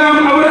വിഷയങ്ങളെല്ലാം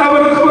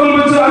അവർക്ക്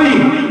വെച്ച്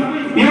അറിയും.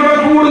 ഇവിടെ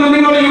കൂടുതൽ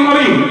നിങ്ങളെയും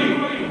അറിയും.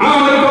 ആ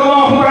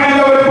അല്ലാഹു തആല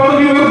അവരെ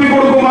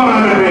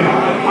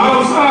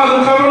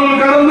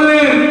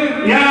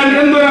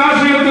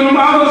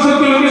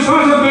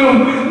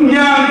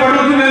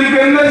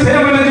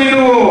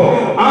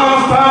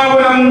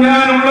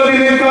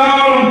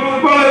ഞാനുള്ളതിനേക്കാളും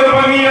വളരെ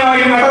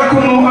ഭംഗിയായി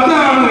നടക്കുന്നു.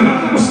 അതാണ്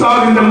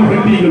ഉസ്താദിന്റെ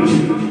മുഹബ്ബീകൾ.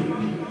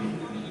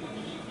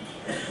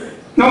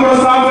 നമ്മുടെ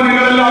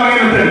സ്ഥാപനങ്ങളെല്ലാം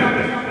അങ്ങനത്തെ.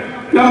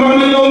 ഞാൻ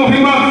പറഞ്ഞല്ലോ,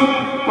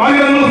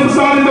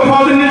 ഉസ്താദിന്റെ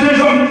ഫാദിന്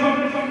ശേഷം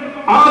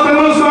ആ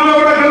തങ്ങൾ ഉസ്താദ്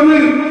അവിടെ കിടന്ന്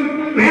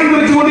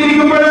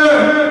നിയന്ത്രിച്ചുകൊണ്ടിരിക്കുമ്പോൾ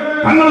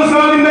തങ്ങൾ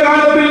ഉസ്താദിന്റെ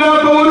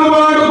കാലത്തില്ലാത്ത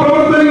ഒരുപാട്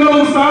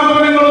പ്രവർത്തനങ്ങളും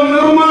സ്ഥാപനങ്ങളും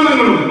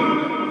നിർമ്മാണങ്ങളും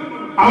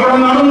അവിടെ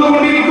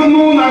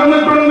നടന്നുകൊണ്ടിരിക്കുന്നു,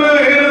 നടന്നിട്ടുണ്ട്.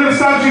 ഏത്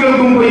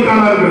സാക്ഷികൾക്കും പോയി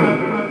കാണാൻ കഴിയും.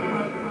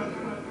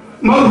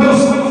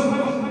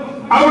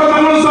 അവിടെ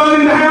തങ്ങൾ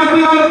ഉസ്താദിന്റെ ഹയാത്ത്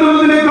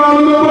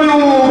കാലത്തുള്ളതിനേക്കാളും എത്രയോ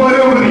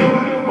പുരോഗതി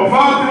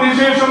വഫാത്തിന്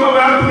ശേഷം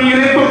ആത്മീയ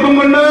നേതൃത്വം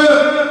കൊണ്ട്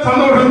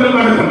സന്തോഷത്തിൽ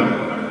നടക്കും.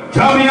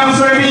 ജാമിഅ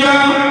സഅദിയ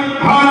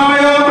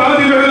മഹാനായ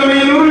താജുൽ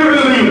ഉലമയും നൂറുൽ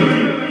ഉലമയും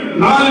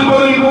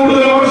 40-ൽ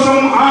കൂടുതൽ വർഷം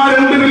ആ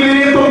രണ്ടുപേരുടെ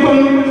നേതൃത്വം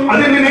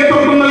അതിന്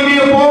നേതൃത്വം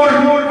നൽകിയപ്പോൾ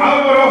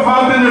അവർ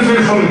വഫാത്തിന്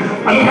ശേഷം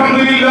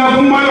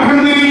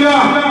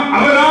അൽഹംദുലില്ലാഹ്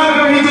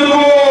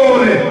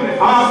അവരാഗ്രഹിച്ചതുപോലെ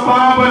ആ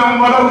സ്ഥാപനം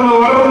വളർന്ന്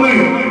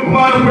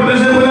ബഹുമാനപ്പെട്ട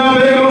ശൈഖുനാ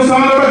ബേക്കൽ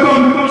ഉസ്താദ് അടക്കം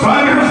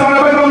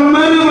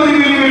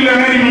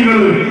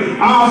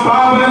ആ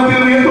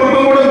സ്ഥാപനത്തിന്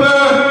നേതൃത്വം കൊടുത്ത്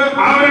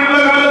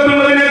അവരുടെ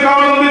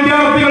കാലത്തുള്ളതിനേക്കാളും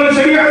വിദ്യാർത്ഥികൾ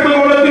ശരീഅത്ത്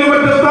കോളേജിൽ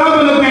മറ്റ്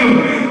സ്ഥാപനത്തിൽ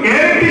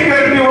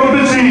ഏറ്റിക്കയറ്റി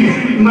വർദ്ധിച്ച്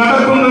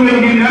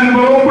നടക്കുന്നുവെങ്കിൽ ഞാൻ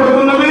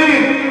ഓർമ്മപ്പെടുത്തുന്നത്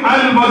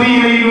അൽ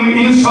മദീനയിലും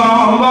ഇൻഷാ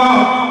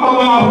അല്ലാഹ്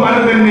അല്ലാഹു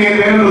തന്നെ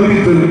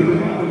നിലനിർത്തിയിട്ട്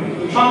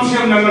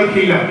സംശയം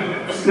ഞങ്ങൾക്കില്ല.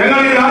 ഞങ്ങൾ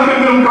ഈ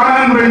ആർക്കെങ്കിലും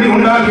കാണാൻ വേണ്ടി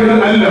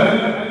ഉണ്ടാക്കിയതല്ല.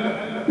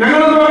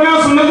 ഞങ്ങളെന്ന് പറഞ്ഞാൽ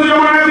സുന്നത്ത്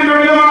ജമാഅത്തിന്റെ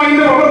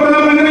ഉലമാഇന്റെ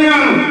പ്രവർത്തനം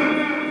എങ്ങനെയാണ്?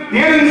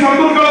 ഏതെങ്കിലും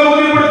ശത്രുക്കളെ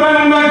ബോധ്യപ്പെടുത്താൻ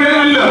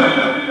ഉണ്ടാക്കിയതല്ല,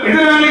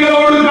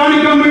 എതിരാളികളോട്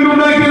കാണിക്കാൻ വേണ്ടി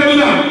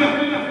ഉണ്ടാക്കിയതല്ല.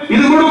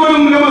 ഇത്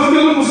മുഴുവനും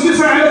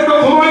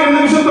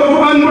വിശുദ്ധ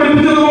ഖുർആൻ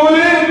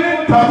പഠിപ്പിച്ചതുപോലെ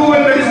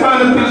തഖ്വയുടെ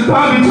അടിസ്ഥാനത്തിൽ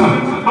സ്ഥാപിച്ച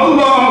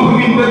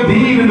അല്ലാഹുവിന്റെ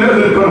ദീൻ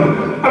നിലനിൽക്കണം.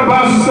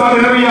 അബ്ബാസ്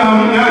ഉസ്താദിനെ അറിയാം,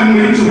 ഞാൻ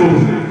മരിച്ചു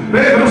പോകും.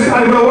 ബേക്കൽ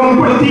ഉസ്താദ് ഇവിടെ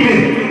ഓർമ്മപ്പെടുത്തിയില്ലേ?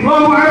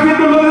 അല്ലാഹു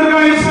ആഫിയത്തുള്ളവർക്ക്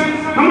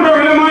നമ്മുടെ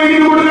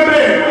ഉലമാഇന്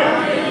കൊടുക്കട്ടെ.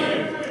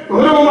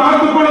 ഓരോ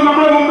മഹത്തുക്കളും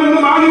നമ്മുടെ മുമ്പിൽ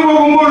നിന്ന് മാറി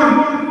പോകുമ്പോൾ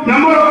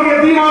നമ്മളൊക്കെ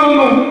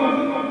യതീമാകുന്നു.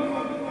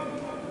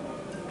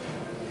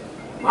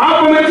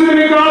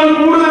 മരിച്ചതിനേക്കാളും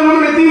കൂടുതൽ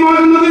നമ്മൾ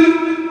യതീമാകുന്നത്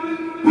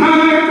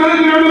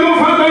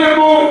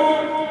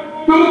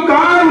നമുക്ക്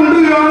ആരുണ്ട്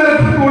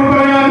ഇപ്പോൾ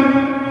പറയാൻ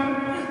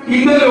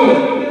ഇല്ലല്ലോ.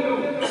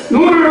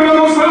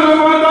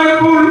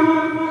 നൂറുള്ളപ്പോൾ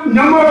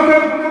നമ്മളൊക്കെ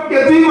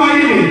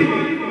യതീമായില്ലേ?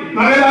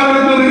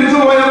 നഗരാഗ്രഹത്തിൽ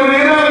തിരിച്ചുപോയവർ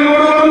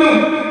നേതാവിനോട് പറഞ്ഞു,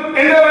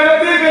 എന്റെ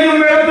വലത്തെ കൈയും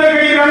ഇടത്തെ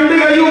കൈ രണ്ട്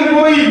കൈയും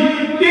പോയി,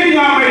 ഇനി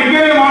ഞാൻ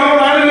മരിക്കേ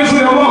മാറോട് ആരംഭിച്ചു.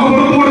 അല്ലാഹു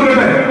പുറത്തു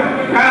കൊടുക്കട്ടെ.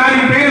 ഞാൻ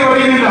ആരും പേര്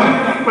പറയുന്നില്ല.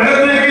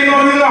 വലത്തെ കൈ എന്ന്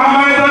പറഞ്ഞത്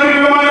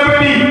അഹമ്മദ്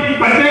പറ്റി,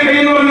 മറ്റേ കൈ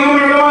എന്ന് പറഞ്ഞ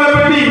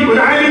പറ്റി ഒരു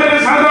ആയിരം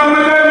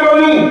സാധാരണക്കാരൻ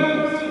പറഞ്ഞു.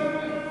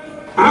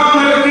 ആ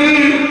നിലയ്ക്ക്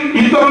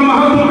ഇത്തരം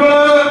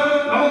മഹത്തുക്കള്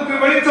നമുക്ക്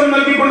വെളിച്ചം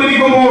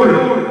നൽകിക്കൊണ്ടിരിക്കുമ്പോൾ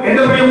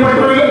എന്റെ പ്രിയപ്പെട്ട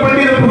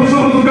പണ്ഡിത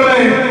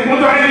സുഹൃത്തുക്കളെ,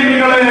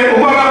 മുതഅല്ലിമീങ്ങളെ,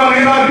 ഉമറാ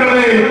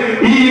നേതാക്കളെ,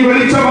 ഈ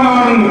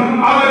വെളിച്ചമാണ്,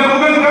 അവരുടെ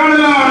മുഖം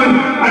കാണലാണ്.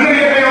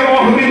 അങ്ങനെയൊക്കെ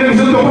അല്ലാഹുവിന്റെ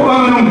വിശുദ്ധ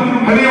ഖുർആനും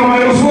ഹബീബായ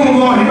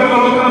റസൂലുള്ളാഹി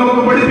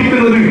നമുക്ക്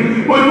പഠിപ്പിക്കുന്നത്.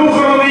 ഒരു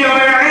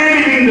മുഖറബിയായ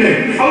ആലിമിന്റെ,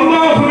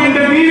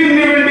 അല്ലാഹുവിന്റെ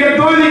ദീനിന് വേണ്ടി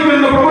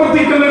അധ്വാനിക്കുന്ന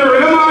പ്രവർത്തിക്കുന്ന ഒരു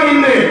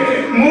ഉലമാഇന്റെ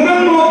മുഖം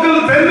നോക്കൽ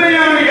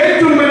തന്നെയാണ്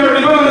ഏറ്റവും വലിയ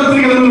ഇബാദത്ത്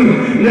എന്ന്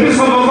നബി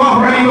സല്ലല്ലാഹു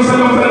അലൈഹി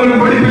വസല്ലം തങ്ങൾ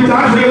പഠിപ്പിച്ച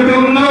ആശയത്തിൽ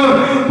നിന്ന്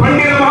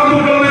പണ്ഡിത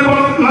മഹത്തുക്കൾ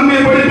നമ്മെ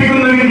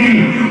പഠിപ്പിക്കുന്നുവെങ്കിൽ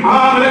ആ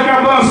നിലയ്ക്ക്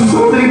അബ്ബാസ്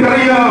ഉസ്താദിനെ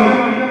അറിയാം.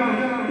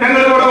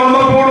 ഞങ്ങൾ ഇവിടെ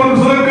വന്നപ്പോഴും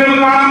സുഹൃത്തുക്കൾ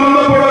കാണാൻ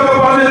വന്നപ്പോഴൊക്കെ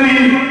പറഞ്ഞത്,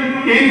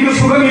 എനിക്ക്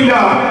സുഖമില്ല.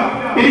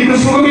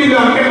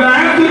 എന്റെ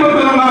ആക്ടിപത്ത്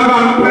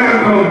നന്നാകാൻ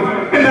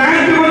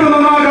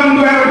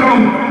പ്രയത്നം,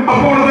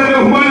 അപ്പോൾ തന്നെ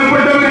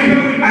ബഹുമാനപ്പെട്ടവർ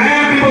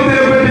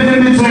ആക്ടിപത്തിനെ പറ്റി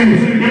ചിന്തിച്ച്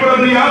ഇവിടെ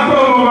നിന്ന് യാത്ര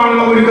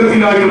പോകാനുള്ള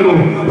ഒരുക്കത്തിലായിരുന്നു.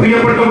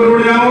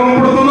 പ്രിയപ്പെട്ടവരോട് ഞാൻ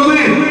ഓർമ്മപ്പെടുത്തുന്നത്,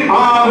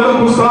 ആ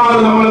ഉസ്താദ്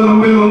നമ്മളെ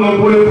മുമ്പിൽ നിന്ന്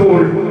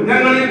പോയപ്പോൾ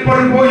ഞങ്ങൾ ഇപ്പോൾ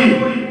പോയി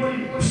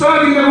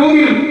ഉസ്താദിന്റെ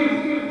റൂമിൽ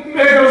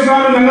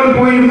ഞങ്ങൾ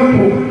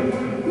പോയിരുന്നപ്പോ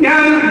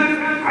ഞാൻ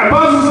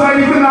അബ്ബാസ്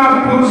ഉസ്താദിക്കുന്ന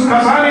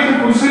കസാലയിൽ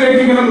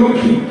കുർസിയിലേക്ക് ഇങ്ങനെ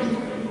നോക്കി.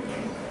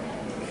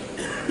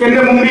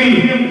 എന്റെ മുമ്പിൽ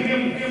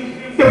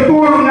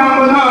എപ്പോഴും ഞാൻ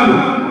വന്നാൽ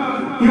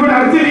ഇവിടെ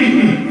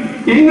അടുത്തിരിക്കും,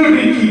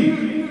 ഇങ്ങോട്ടിരിക്കും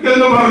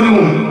എന്ന് പറഞ്ഞു.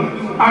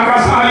 ആ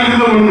കസാലയിൽ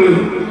ഇരുന്നുകൊണ്ട്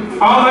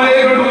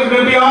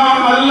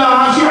നല്ല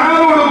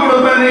ആശയോട് കൂടെ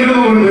തന്നെ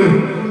ഇരുന്നുകൊണ്ട്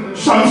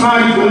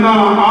സംസാരിക്കുന്ന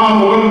ആ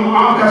മുഖം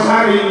ആ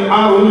കസാലയിൽ ആ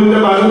റൂമിന്റെ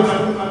ഭാഗത്ത്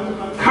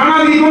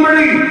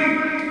കാണാതിരിക്കുമ്പോഴേ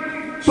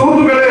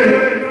സുഹൃത്തുക്കളെ,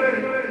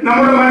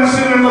 നമ്മുടെ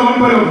മനസ്സിലുള്ള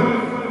നമ്പരം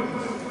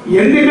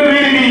എന്തിനു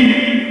വേണ്ടി?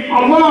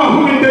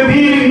 അല്ലാഹുവിന്റെ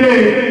ദീനിന്റെ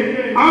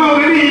ആ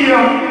വലിയ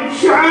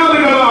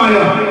ശിആറുകളായ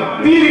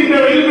ദീനിന്റെ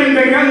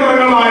ഇൽമിന്റെ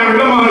കേന്ദ്രങ്ങളായ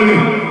ഉലമാകൾ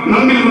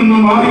നമ്മിൽ നിന്ന്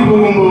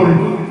മാറിപ്പോകുമ്പോൾ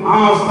ആ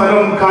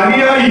സ്ഥലം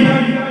കാലിയായി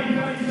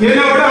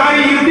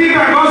ജനവിടായി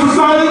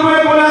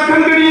പോലെ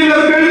ആക്കാൻ കഴിയില്ല.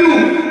 അത് കഴിഞ്ഞു.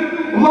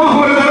 അല്ലാഹു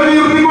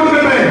ഉയർത്തി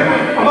കൊടുക്കട്ടെ.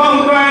 അല്ലാഹു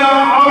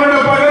അവരുടെ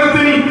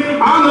പകരത്തിന്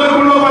ആ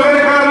നിലക്കുള്ള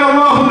പകരക്കാരൻ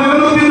അല്ലാഹു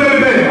നിലനിർത്തി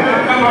തരട്ടെ.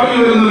 ഞാൻ പറഞ്ഞു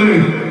വരുന്നത്,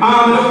 ആ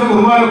നിലക്ക്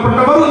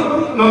ബഹുമാനപ്പെട്ടവർ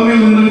നമ്മിൽ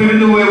നിന്ന്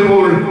പിരിഞ്ഞു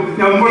പോയപ്പോൾ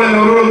നമ്മളെ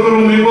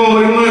ഓരോരുത്തരും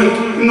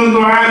ഇന്നും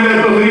ദുആന്റെ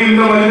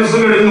മജ്‌ലിസ്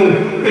കഴിഞ്ഞു.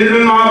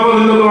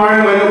 40 ദുആ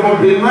കഴിഞ്ഞപ്പോൾ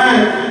പിന്നെ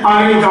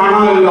ആരെയും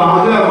കാണാനില്ല.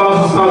 അത്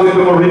അബ്ബാസ്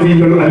ഉസ്താദിന്റെ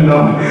മുഅ്മിനീങ്ങളല്ല,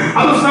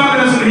 അത്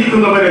ഉസ്താദിനെ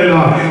സ്നേഹിക്കുന്നവരല്ല.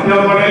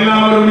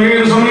 നമ്മളെല്ലാവരും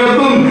ഏത്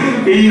സമയത്തും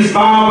ഈ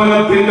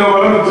സ്ഥാപനത്തിന്റെ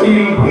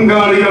വളർച്ചയിൽ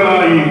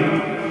പങ്കാളികളായി.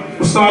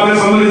 ഉസ്താദിനെ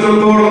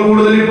സംബന്ധിച്ചിടത്തോളം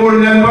കൂടുതൽ ഇപ്പോൾ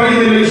ഞാൻ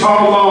പറയുന്നില്ല, ഇൻഷാ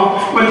അല്ലാഹ്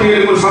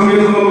മറ്റേതൊരു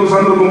സമയത്ത് നമുക്ക്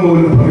സന്ദർഭം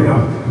പോലും പറയാം.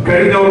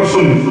 കഴിഞ്ഞ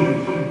വർഷം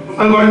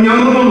അത്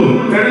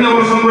കഴിഞ്ഞ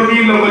വർഷം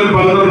റബീഉൽ അവ്വൽ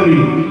 12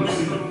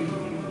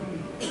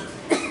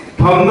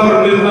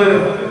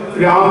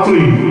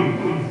 രാത്രി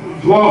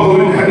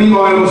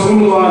ഹബീബായ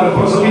റസൂലുള്ളാഹി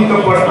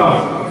പ്രസവിക്കപ്പെട്ട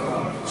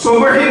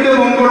സുബ്ഹിന്റെ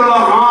മുമ്പുള്ള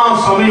ആ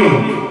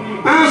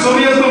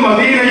സമയത്ത്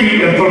മദീനയിൽ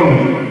എത്തണം.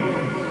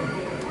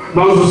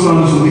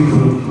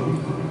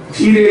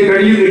 തീരെ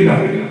കഴിയുന്നില്ല.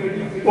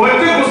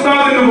 ഒറ്റ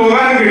ഉസ്താദിന്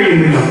പോകാൻ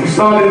കഴിയുന്നില്ല.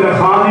 ഉസ്താദിന്റെ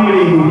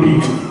ഖാദിമിനെയും കൂട്ടി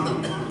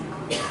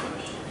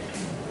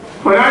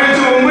ഒരാഴ്ച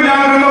മുമ്പ്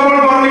ഞാൻ കണ്ടപ്പോൾ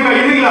പറഞ്ഞ്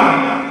കഴിയുന്നില്ല.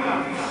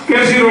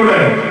 കേസിലൂടെ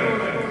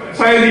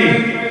സൈദി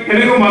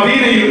എനിക്ക്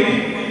മദീനയിൽ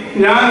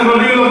ഞാൻ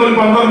റബീഉൽ അവ്വൽ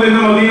 12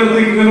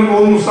 മദീനത്തേക്ക് ഇങ്ങനെ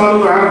പോകും, ഉസ്താദ്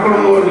വേർക്കണം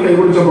എന്ന് പറഞ്ഞ്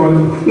കൈപിടിച്ച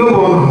പറഞ്ഞു, ഇന്ന്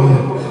പോകുന്ന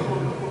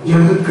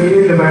ഞങ്ങൾക്ക്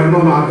കഴിയില്ല,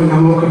 വരണമെന്ന് ആക്കി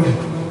ഞാൻ നോക്കട്ടെ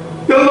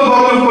എന്ന്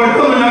പറഞ്ഞു.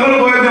 പെട്ടെന്ന് ഞങ്ങൾ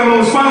പോയത് നമ്മൾ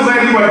ഉസ്മാൻ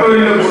സൈദി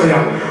പട്ടോലിന്റെ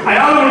കൂടെയാണ്.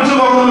 അയാൾ വിളിച്ചു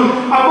പറഞ്ഞു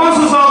അബ്ബാസ്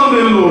ഉസ്താദ്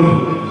വരുന്നു.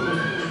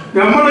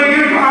 നമ്മുടെ ഈ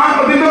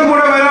അതിന്റെ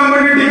കൂടെ വരാൻ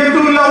വേണ്ടി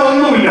ടിക്കറ്റുമില്ല,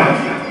 ഒന്നുമില്ല.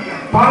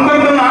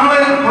 12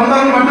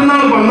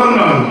 മറ്റന്നാൾ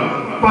 12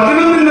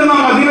 11 നാം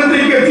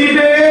മദീനത്തേക്ക്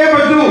എത്തിയിട്ടേ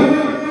പറ്റൂ.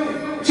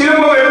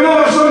 ചിലപ്പോ വരുന്ന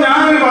വർഷം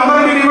ഞാൻ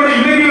 12 ഇവിടെ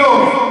ഇല്ലെങ്കിലോ,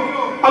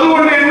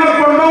 അതുകൊണ്ട് എന്നെ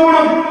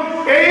കൊണ്ടുപോകണം,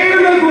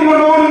 ഏതെങ്കിലും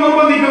കൊണ്ടുപോകണം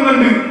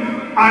നിർബന്ധിക്കുന്നുണ്ട്.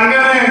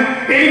 അങ്ങനെ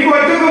എനിക്ക്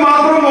ഒറ്റക്ക്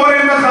മാത്രം പോലെ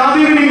എന്റെ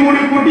ഖാദിമിനെയും കൂടി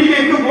കൂട്ടിയിട്ട്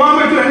എനിക്ക് പോകാൻ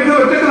പറ്റും. എനിക്ക്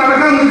ഒറ്റക്ക്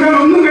നടക്കാൻ നിൽക്കാൻ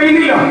ഒന്നും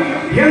കഴിയുന്നില്ല.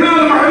 എന്നാൽ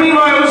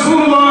ഹബീബായ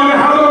റസൂലുള്ളാഹിന്റെ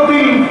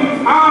ഹദറത്തിൽ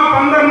ആ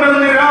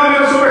 12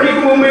 രാവിലെ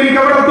സുബ്ഹിക്ക് മുമ്പ് എനിക്ക്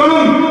അവിടെ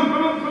എത്തണം.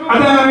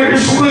 അതാണ്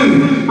ഇഷ്ഖ്.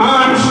 ആ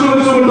ഇഷ്ഖ്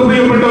വെച്ചുകൊണ്ട്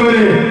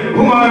പ്രിയപ്പെട്ടവരെ,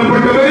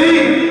 ബഹുമാനപ്പെട്ടവരെ,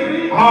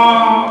 ആ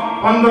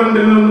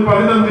 12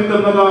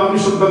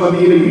 വിശുദ്ധ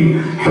മദീനയിൽ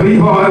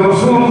ഹബീബായ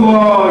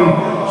റസൂലുള്ളാഹി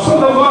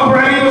സ്വല്ലല്ലാഹു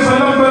അലൈഹി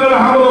വസല്ലം തങ്ങളുടെ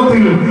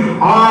ഹദറത്തിൽ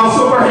ആ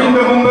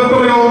സുബ്ഹിന്റെ മുമ്പ്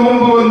എത്രയോ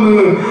മുമ്പ് വന്ന്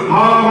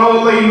ആ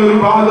റൗളയിൽ ഒരു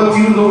ഭാഗത്ത്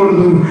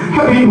ഇരുന്നുകൊണ്ട്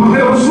ഹബീബായ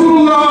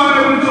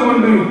റസൂലുള്ളാഹിനെ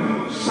വിളിച്ചുകൊണ്ട്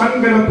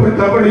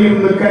സങ്കടപ്പെട്ട് അവിടെ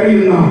ഇരുന്ന്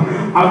കരയുന്ന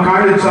ആ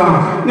കാഴ്ച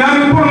ഞാൻ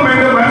ഇപ്പോഴും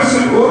എന്റെ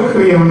മനസ്സിൽ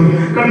ഓർക്കുകയാണ്.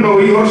 കണ്ടോ,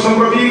 ഈ വർഷം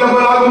റബീഉൽ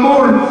അവ്വൽ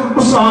ആകുമ്പോൾ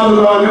ഉസ്താദ്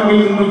നമ്മിൽ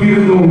നിന്ന്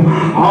പിരിഞ്ഞു.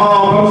 ആ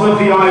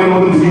ബർസഖിയായ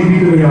ലോകത്ത്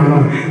ജീവിക്കുകയാണ്.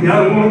 ഞാൻ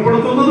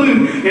ഓർപ്പെടുത്തുന്നത്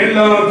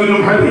എല്ലാത്തിനും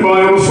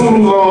ഹബീബായ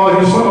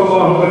റസൂലുള്ളാഹി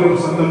സ്വല്ലല്ലാഹു അലൈഹി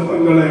വസല്ലം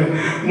തങ്ങളെ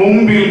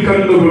മുമ്പിൽ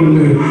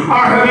കണ്ടുകൊണ്ട് ആ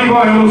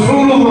ഹബീബായ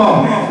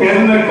റസൂലുള്ളാഹ്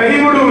എന്നെ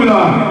കൈവിടൂല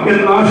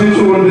എന്ന്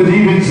ആശിച്ചുകൊണ്ട്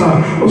ജീവിച്ച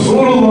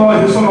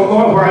റസൂലുള്ളാഹി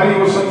സ്വല്ലല്ലാഹു അലൈഹി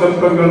വസല്ലം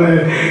തങ്ങളെ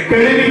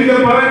കഴിവിന്റെ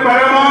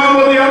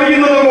പരമാവധി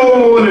അറിയുന്നത്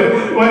പോലെ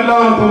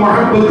വല്ലാത്ത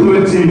മഹബത്ത്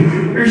വെച്ച്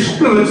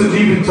ഇഷ്ക് വെച്ച്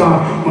ജീവിച്ച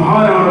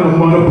മഹാനാണ്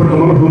ബഹുമാനപ്പെട്ട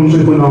മർഹൂം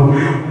ശൈഖുനാ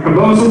ബെക്കൽ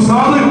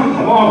ഉസ്താദ്.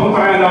 അല്ലാഹു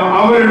തആല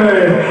അവരുടെ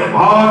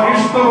ആ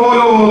ഇഷ്ക്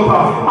പോലോത്ത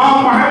ആ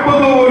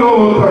മഹബത്ത്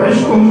പോലോത്ത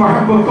ഇഷ്കും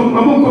മഹബത്തും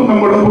നമുക്കും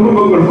നമ്മുടെ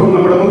കുടുംബങ്ങൾക്കും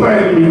നമ്മുടെ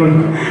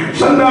മുതഅല്ലിമീങ്ങൾക്കും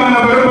സന്താന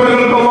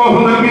പരമ്പരകൾക്ക് അല്ലാഹു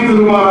നൽകി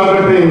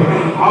തരുമാറാകട്ടെ.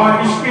 ആ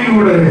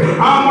ഇഷ്കിലൂടെ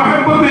ആ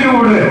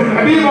മഹബത്തിലൂടെ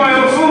ഹബീബായ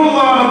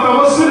റസൂലുള്ളാഹിനെ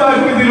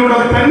തവസ്സുലാക്കിയതിലൂടെ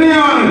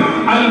തന്നെയാണ്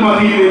അൽ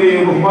മദീനയെ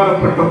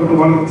ബഹുമാനപ്പെട്ടവർ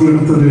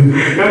വളർത്തിയെടുത്തത്.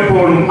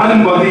 എപ്പോഴും അൽ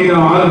മദീന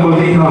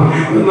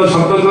എന്ന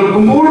ശബ്ദം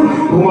കേൾക്കുമ്പോൾ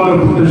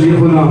ബഹുമാനപ്പെട്ട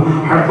ശൈഖുനാ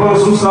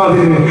അബ്ബാസ്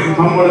ഉസ്താദിനെ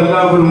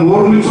നമ്മളെല്ലാവരും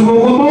ഓർമ്മിച്ചു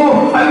പോകുമ്പോൾ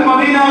അൽ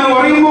മദീന എന്ന്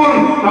പറയുമ്പോൾ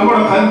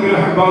നമ്മുടെ ഖൽബിൽ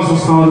അബ്ബാസ്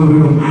ഉസ്താദ്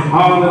വരും.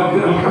 ആ നിലയ്ക്ക്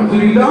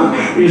അൽഹംദുലില്ലാഹ്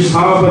ഈ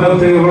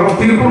സ്ഥാപനത്തെ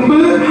വളർത്തിയിട്ടുണ്ട്,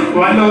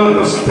 വല്ലാത്ത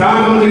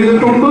ത്യാഗം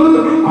ചെയ്തിട്ടുണ്ട്.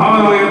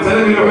 ആയ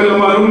തലവിൽ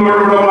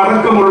ഉലമാരുടെ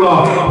അടക്കമുള്ള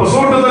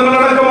ഉസ്താദ്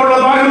തങ്ങളടക്കമുള്ള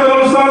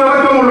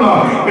അടക്കമുള്ള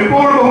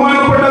ഇപ്പോൾ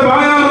ബഹുമാനപ്പെട്ട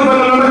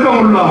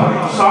തങ്ങളടക്കമുള്ള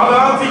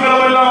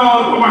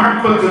സാധാർത്ഥികളെല്ലാം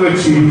മഹബത്ത്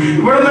വെച്ച്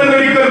ഇവിടെ തന്നെ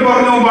ഒരിക്കൽ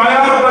പറഞ്ഞു,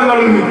 ബായാറത്തങ്ങൾ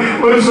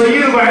ഒരു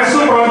സയ്യിദ് വയസ്സ്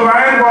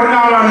പ്രായം കുറഞ്ഞ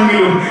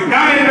ആളാണെങ്കിലും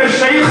ഞാൻ എന്റെ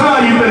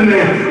ശൈഖായി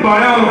തന്നെ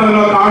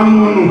ബായാറത്തങ്ങളെ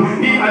കാണുന്നു.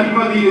 ഈ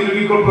അൽമദീനയിൽ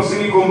ഒരിക്കൽ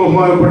പ്രസംഗിക്കുമ്പോൾ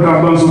ബഹുമാനപ്പെട്ട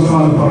അബ്ബാസ്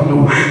ഉസ്താദ് പറഞ്ഞു,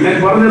 ഞാൻ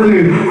പറഞ്ഞത്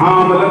ആ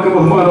നിലക്ക്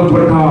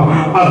ബഹുമാനപ്പെട്ട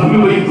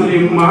അഹ്ലുൽ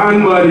ബൈത്തിനെയും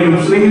മഹാന്മാരെയും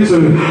സ്നേഹിച്ച്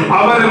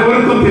അവരെ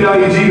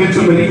പൊരുത്തത്തിലായി ജീവിച്ച്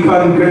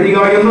മരിക്കാൻ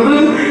കഴിയുക എന്നത്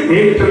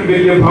ഏറ്റവും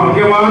വലിയ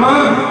ഭാഗ്യമാണ്.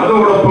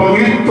 അതോടൊപ്പം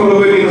ഇത്ര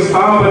വലിയ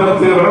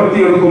സ്ഥാപനത്തെ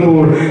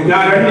വളർത്തിയെടുക്കുമ്പോൾ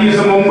ഞാൻ 2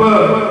 ദിവസം മുമ്പ്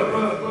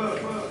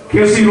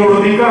കേസിനോട്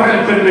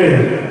നിക്കാഹത്തിന്റെ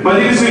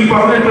മജ്‌ലിസിൽ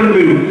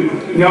പറഞ്ഞിട്ടുണ്ട്,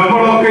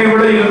 നമ്മളൊക്കെ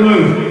ഇവിടെ ഇരുന്ന്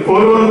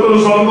ഓരോരുത്തരും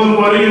സ്വന്തം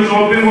വലിയ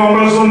ഷോപ്പിംഗ്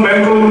കോംപ്ലക്സും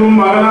ബാംഗ്ലൂരും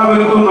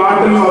മലനാപുരത്തും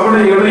നാട്ടിലും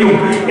അവിടെ ഇടയും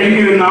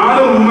എനിക്ക്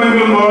 4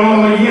 റൂമെങ്കിലും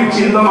വേണമെന്ന് ഈ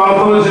ചിന്ത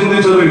മാത്രമേ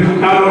ചിന്തിച്ചത്.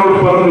 ഞാൻ അവരോട്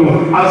പറഞ്ഞു,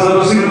 ആ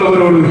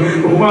സദസ്സിലുള്ളവരോട്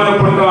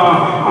ബഹുമാനപ്പെട്ട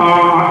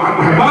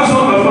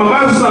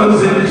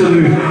ചിന്തിച്ചത്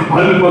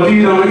അൽ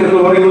മദീന എന്ന്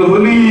പറയുന്നത്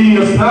വലിയ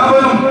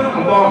സ്ഥാപനം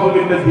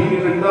അല്ലാഹുവിന്റെ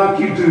ദീനിൽ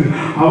ഉണ്ടാക്കിയിട്ട്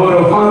അവർ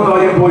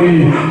വഫാത്തായി പോയി.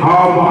 ആ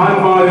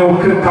മഹാന്മാരെ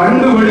ഒക്കെ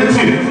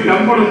കണ്ടുപിടിച്ച്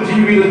നമ്മളും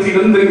ജീവിതത്തിൽ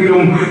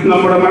എന്തെങ്കിലും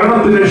നമ്മുടെ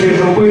മരണത്തിന്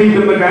ശേഷം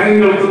ഉപയോഗിക്കുന്ന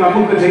കാര്യങ്ങൾക്ക്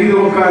നമുക്ക് ചെയ്തു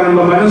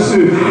വെക്കാനുള്ള മനസ്സ്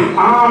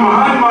ആ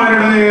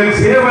മഹാന്മാരുടെ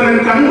സേവനം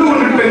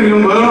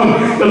കണ്ടുകൊണ്ടിട്ടെങ്കിലും വേണം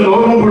എന്ന്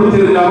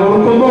ഓർമ്മപ്പെടുത്തിയത് ഞാൻ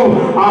ഓർക്കുന്നു.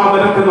 ആ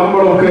നിലക്ക്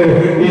നമ്മളൊക്കെ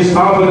ഈ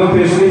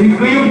സ്ഥാപനത്തെ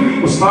സ്നേഹിക്കുകയും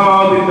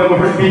ഉസ്താദിന്റെ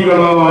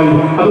മുഹബ്ബീകളായി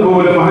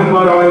അതുപോലെ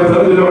മഹാന്മാരായ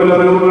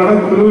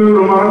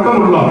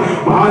അടക്കമുള്ള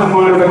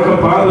മഹാന്മാരുടെ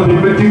പാത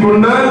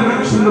പിൻപറ്റിക്കൊണ്ട്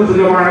സുന്നത്ത്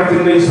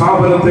ജമാഅത്തിന്റെ ഈ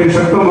സ്ഥാപനത്തെ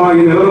ശക്തമായി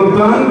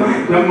നിലനിർത്താൻ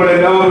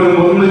നമ്മളെല്ലാവരും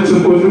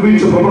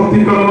ഒരുമിച്ച്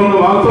പ്രവർത്തിക്കണമെന്ന്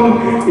മാത്രം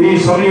ഈ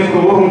സമയത്ത്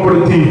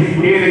ഓർമ്മപ്പെടുത്തി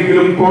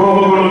ഏതെങ്കിലും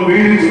കുറവുകളും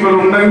വീഴ്ചകളും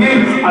ഉണ്ടെങ്കിൽ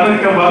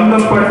അതൊക്കെ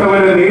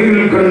ബന്ധപ്പെട്ടവരെ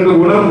നേരിൽ കണ്ട്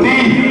ഉണർത്തി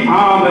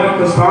ആ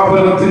നിരക്ക്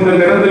സ്ഥാപനത്തിന്റെ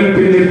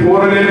നിലനിൽപ്പിന്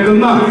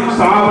പോറലേൽക്കുന്ന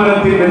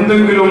സ്ഥാപനത്തിൽ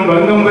എന്തെങ്കിലും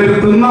ഭംഗം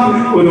വരുത്തുന്ന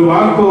ഒരു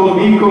വാക്കോ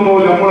നീക്കമോ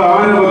നമ്മൾ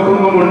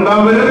ആരവക്കൊന്നും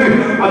ഉണ്ടാവരുത്.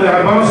 അത്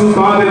അബ്ബാസ്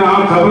ഉസ്താദിനെ ആ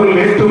ഖബറിൽ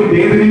ഏറ്റവും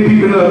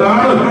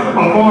വേദനിപ്പിക്കുന്നതാണ്,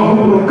 അല്ലാഹു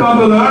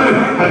പൊറുക്കാത്തതാണ്,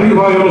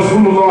 ഹബീബായ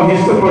റസൂലുള്ളാഹി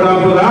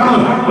ഇഷ്ടപ്പെടാത്തതാണ്.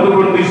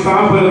 അതുകൊണ്ട് ഈ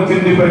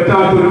സ്ഥാപനത്തിന്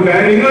പറ്റാത്തൊരു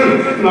കാര്യങ്ങൾ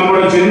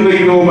നമ്മുടെ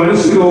ചിന്തയിലോ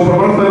മനസ്സിലോ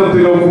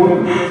പ്രവർത്തനത്തിലോ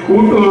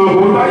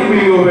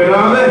കൂട്ടായ്മയോ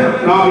വരാതെ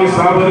നാം ഈ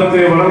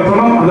സ്ഥാപനത്തെ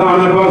വളർത്തണം.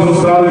 അതാണ് അബ്ബാസ്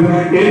ഉസ്താദ്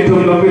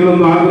ഏറ്റവും നമ്മിൽ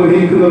നിന്ന്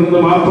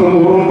ആഗ്രഹിക്കുന്നതെന്ന് മാത്രം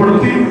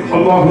ഓർമ്മപ്പെടുത്തി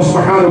അല്ലാഹു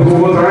സുബ്ഹാനഹു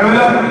വ തആല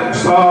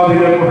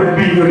ഉസ്താദിന്റെ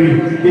മുഹബ്ബീകളിൽ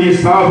ഈ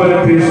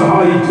സ്ഥാപനത്തെ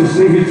സഹായിച്ച്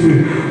സ്നേഹിച്ച്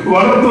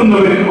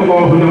വളർത്തുന്നവരിൽ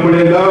അല്ലാഹു നമ്മളെ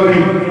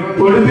എല്ലാവരെയും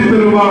പെടുത്തി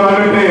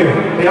തരുമാറാകട്ടെ.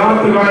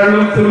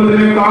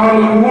 യാത്രകാലത്തിനേക്കാൾ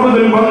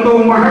കൂടുതൽ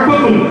ബന്ധവും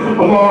മഹബത്തും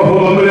അല്ലാഹു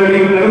നമ്മളെ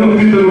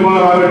നിലനിർത്തി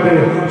തരുമാറാകട്ടെ.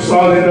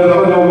 ഉസ്താദിന്റെ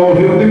ദറജ അല്ലാഹു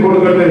ഉയർത്തി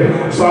കൊടുക്കട്ടെ.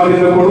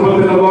 ഉസ്താദിന്റെ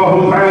കുടുംബത്തിന് അല്ലാഹു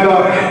തആല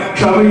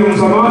ക്ഷമയും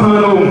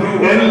സമാധാനവും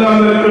എല്ലാ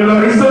നിലക്കുള്ള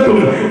ഇസ്സത്തും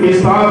ഈ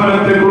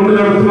സ്ഥാപനത്തെ കൊണ്ടു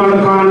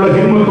നടക്കാനുള്ള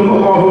ഹിമ്മത്തും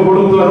അല്ലാഹു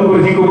കൊടുത്ത്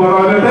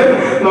അനുഗ്രഹിക്കുമാറാകട്ടെ.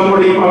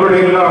 നമ്മുടെയും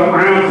അവിടെയെല്ലാം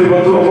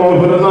ആയാത്തിബത്തും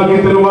അല്ലാഹു റസാഖി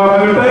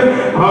തരുമാറാകട്ടെ.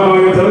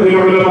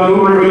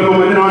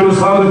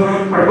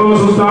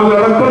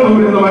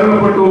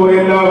 മരണപ്പെട്ടു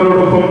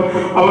എല്ലാവരോടൊപ്പം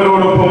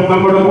അവരോടൊപ്പം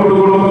നമ്മുടെ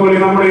കൂട്ടുകുടുംബങ്ങളിൽ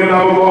നമ്മുടെ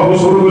എല്ലാം അല്ലാഹു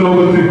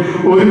സ്വർഗ്ഗലോകത്ത്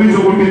ഒരുമിച്ച്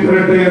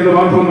കൂട്ടിത്തരട്ടെ എന്ന്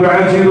മാത്രം ദുആ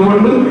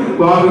ചെയ്തുകൊണ്ട്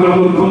വാക്കുകൾ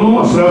നിർത്തുന്നു.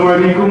 അസ്സലാമു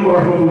അലൈക്കും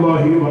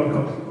വറഹ്മത്തുള്ളാഹി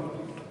വബറകാതുഹു.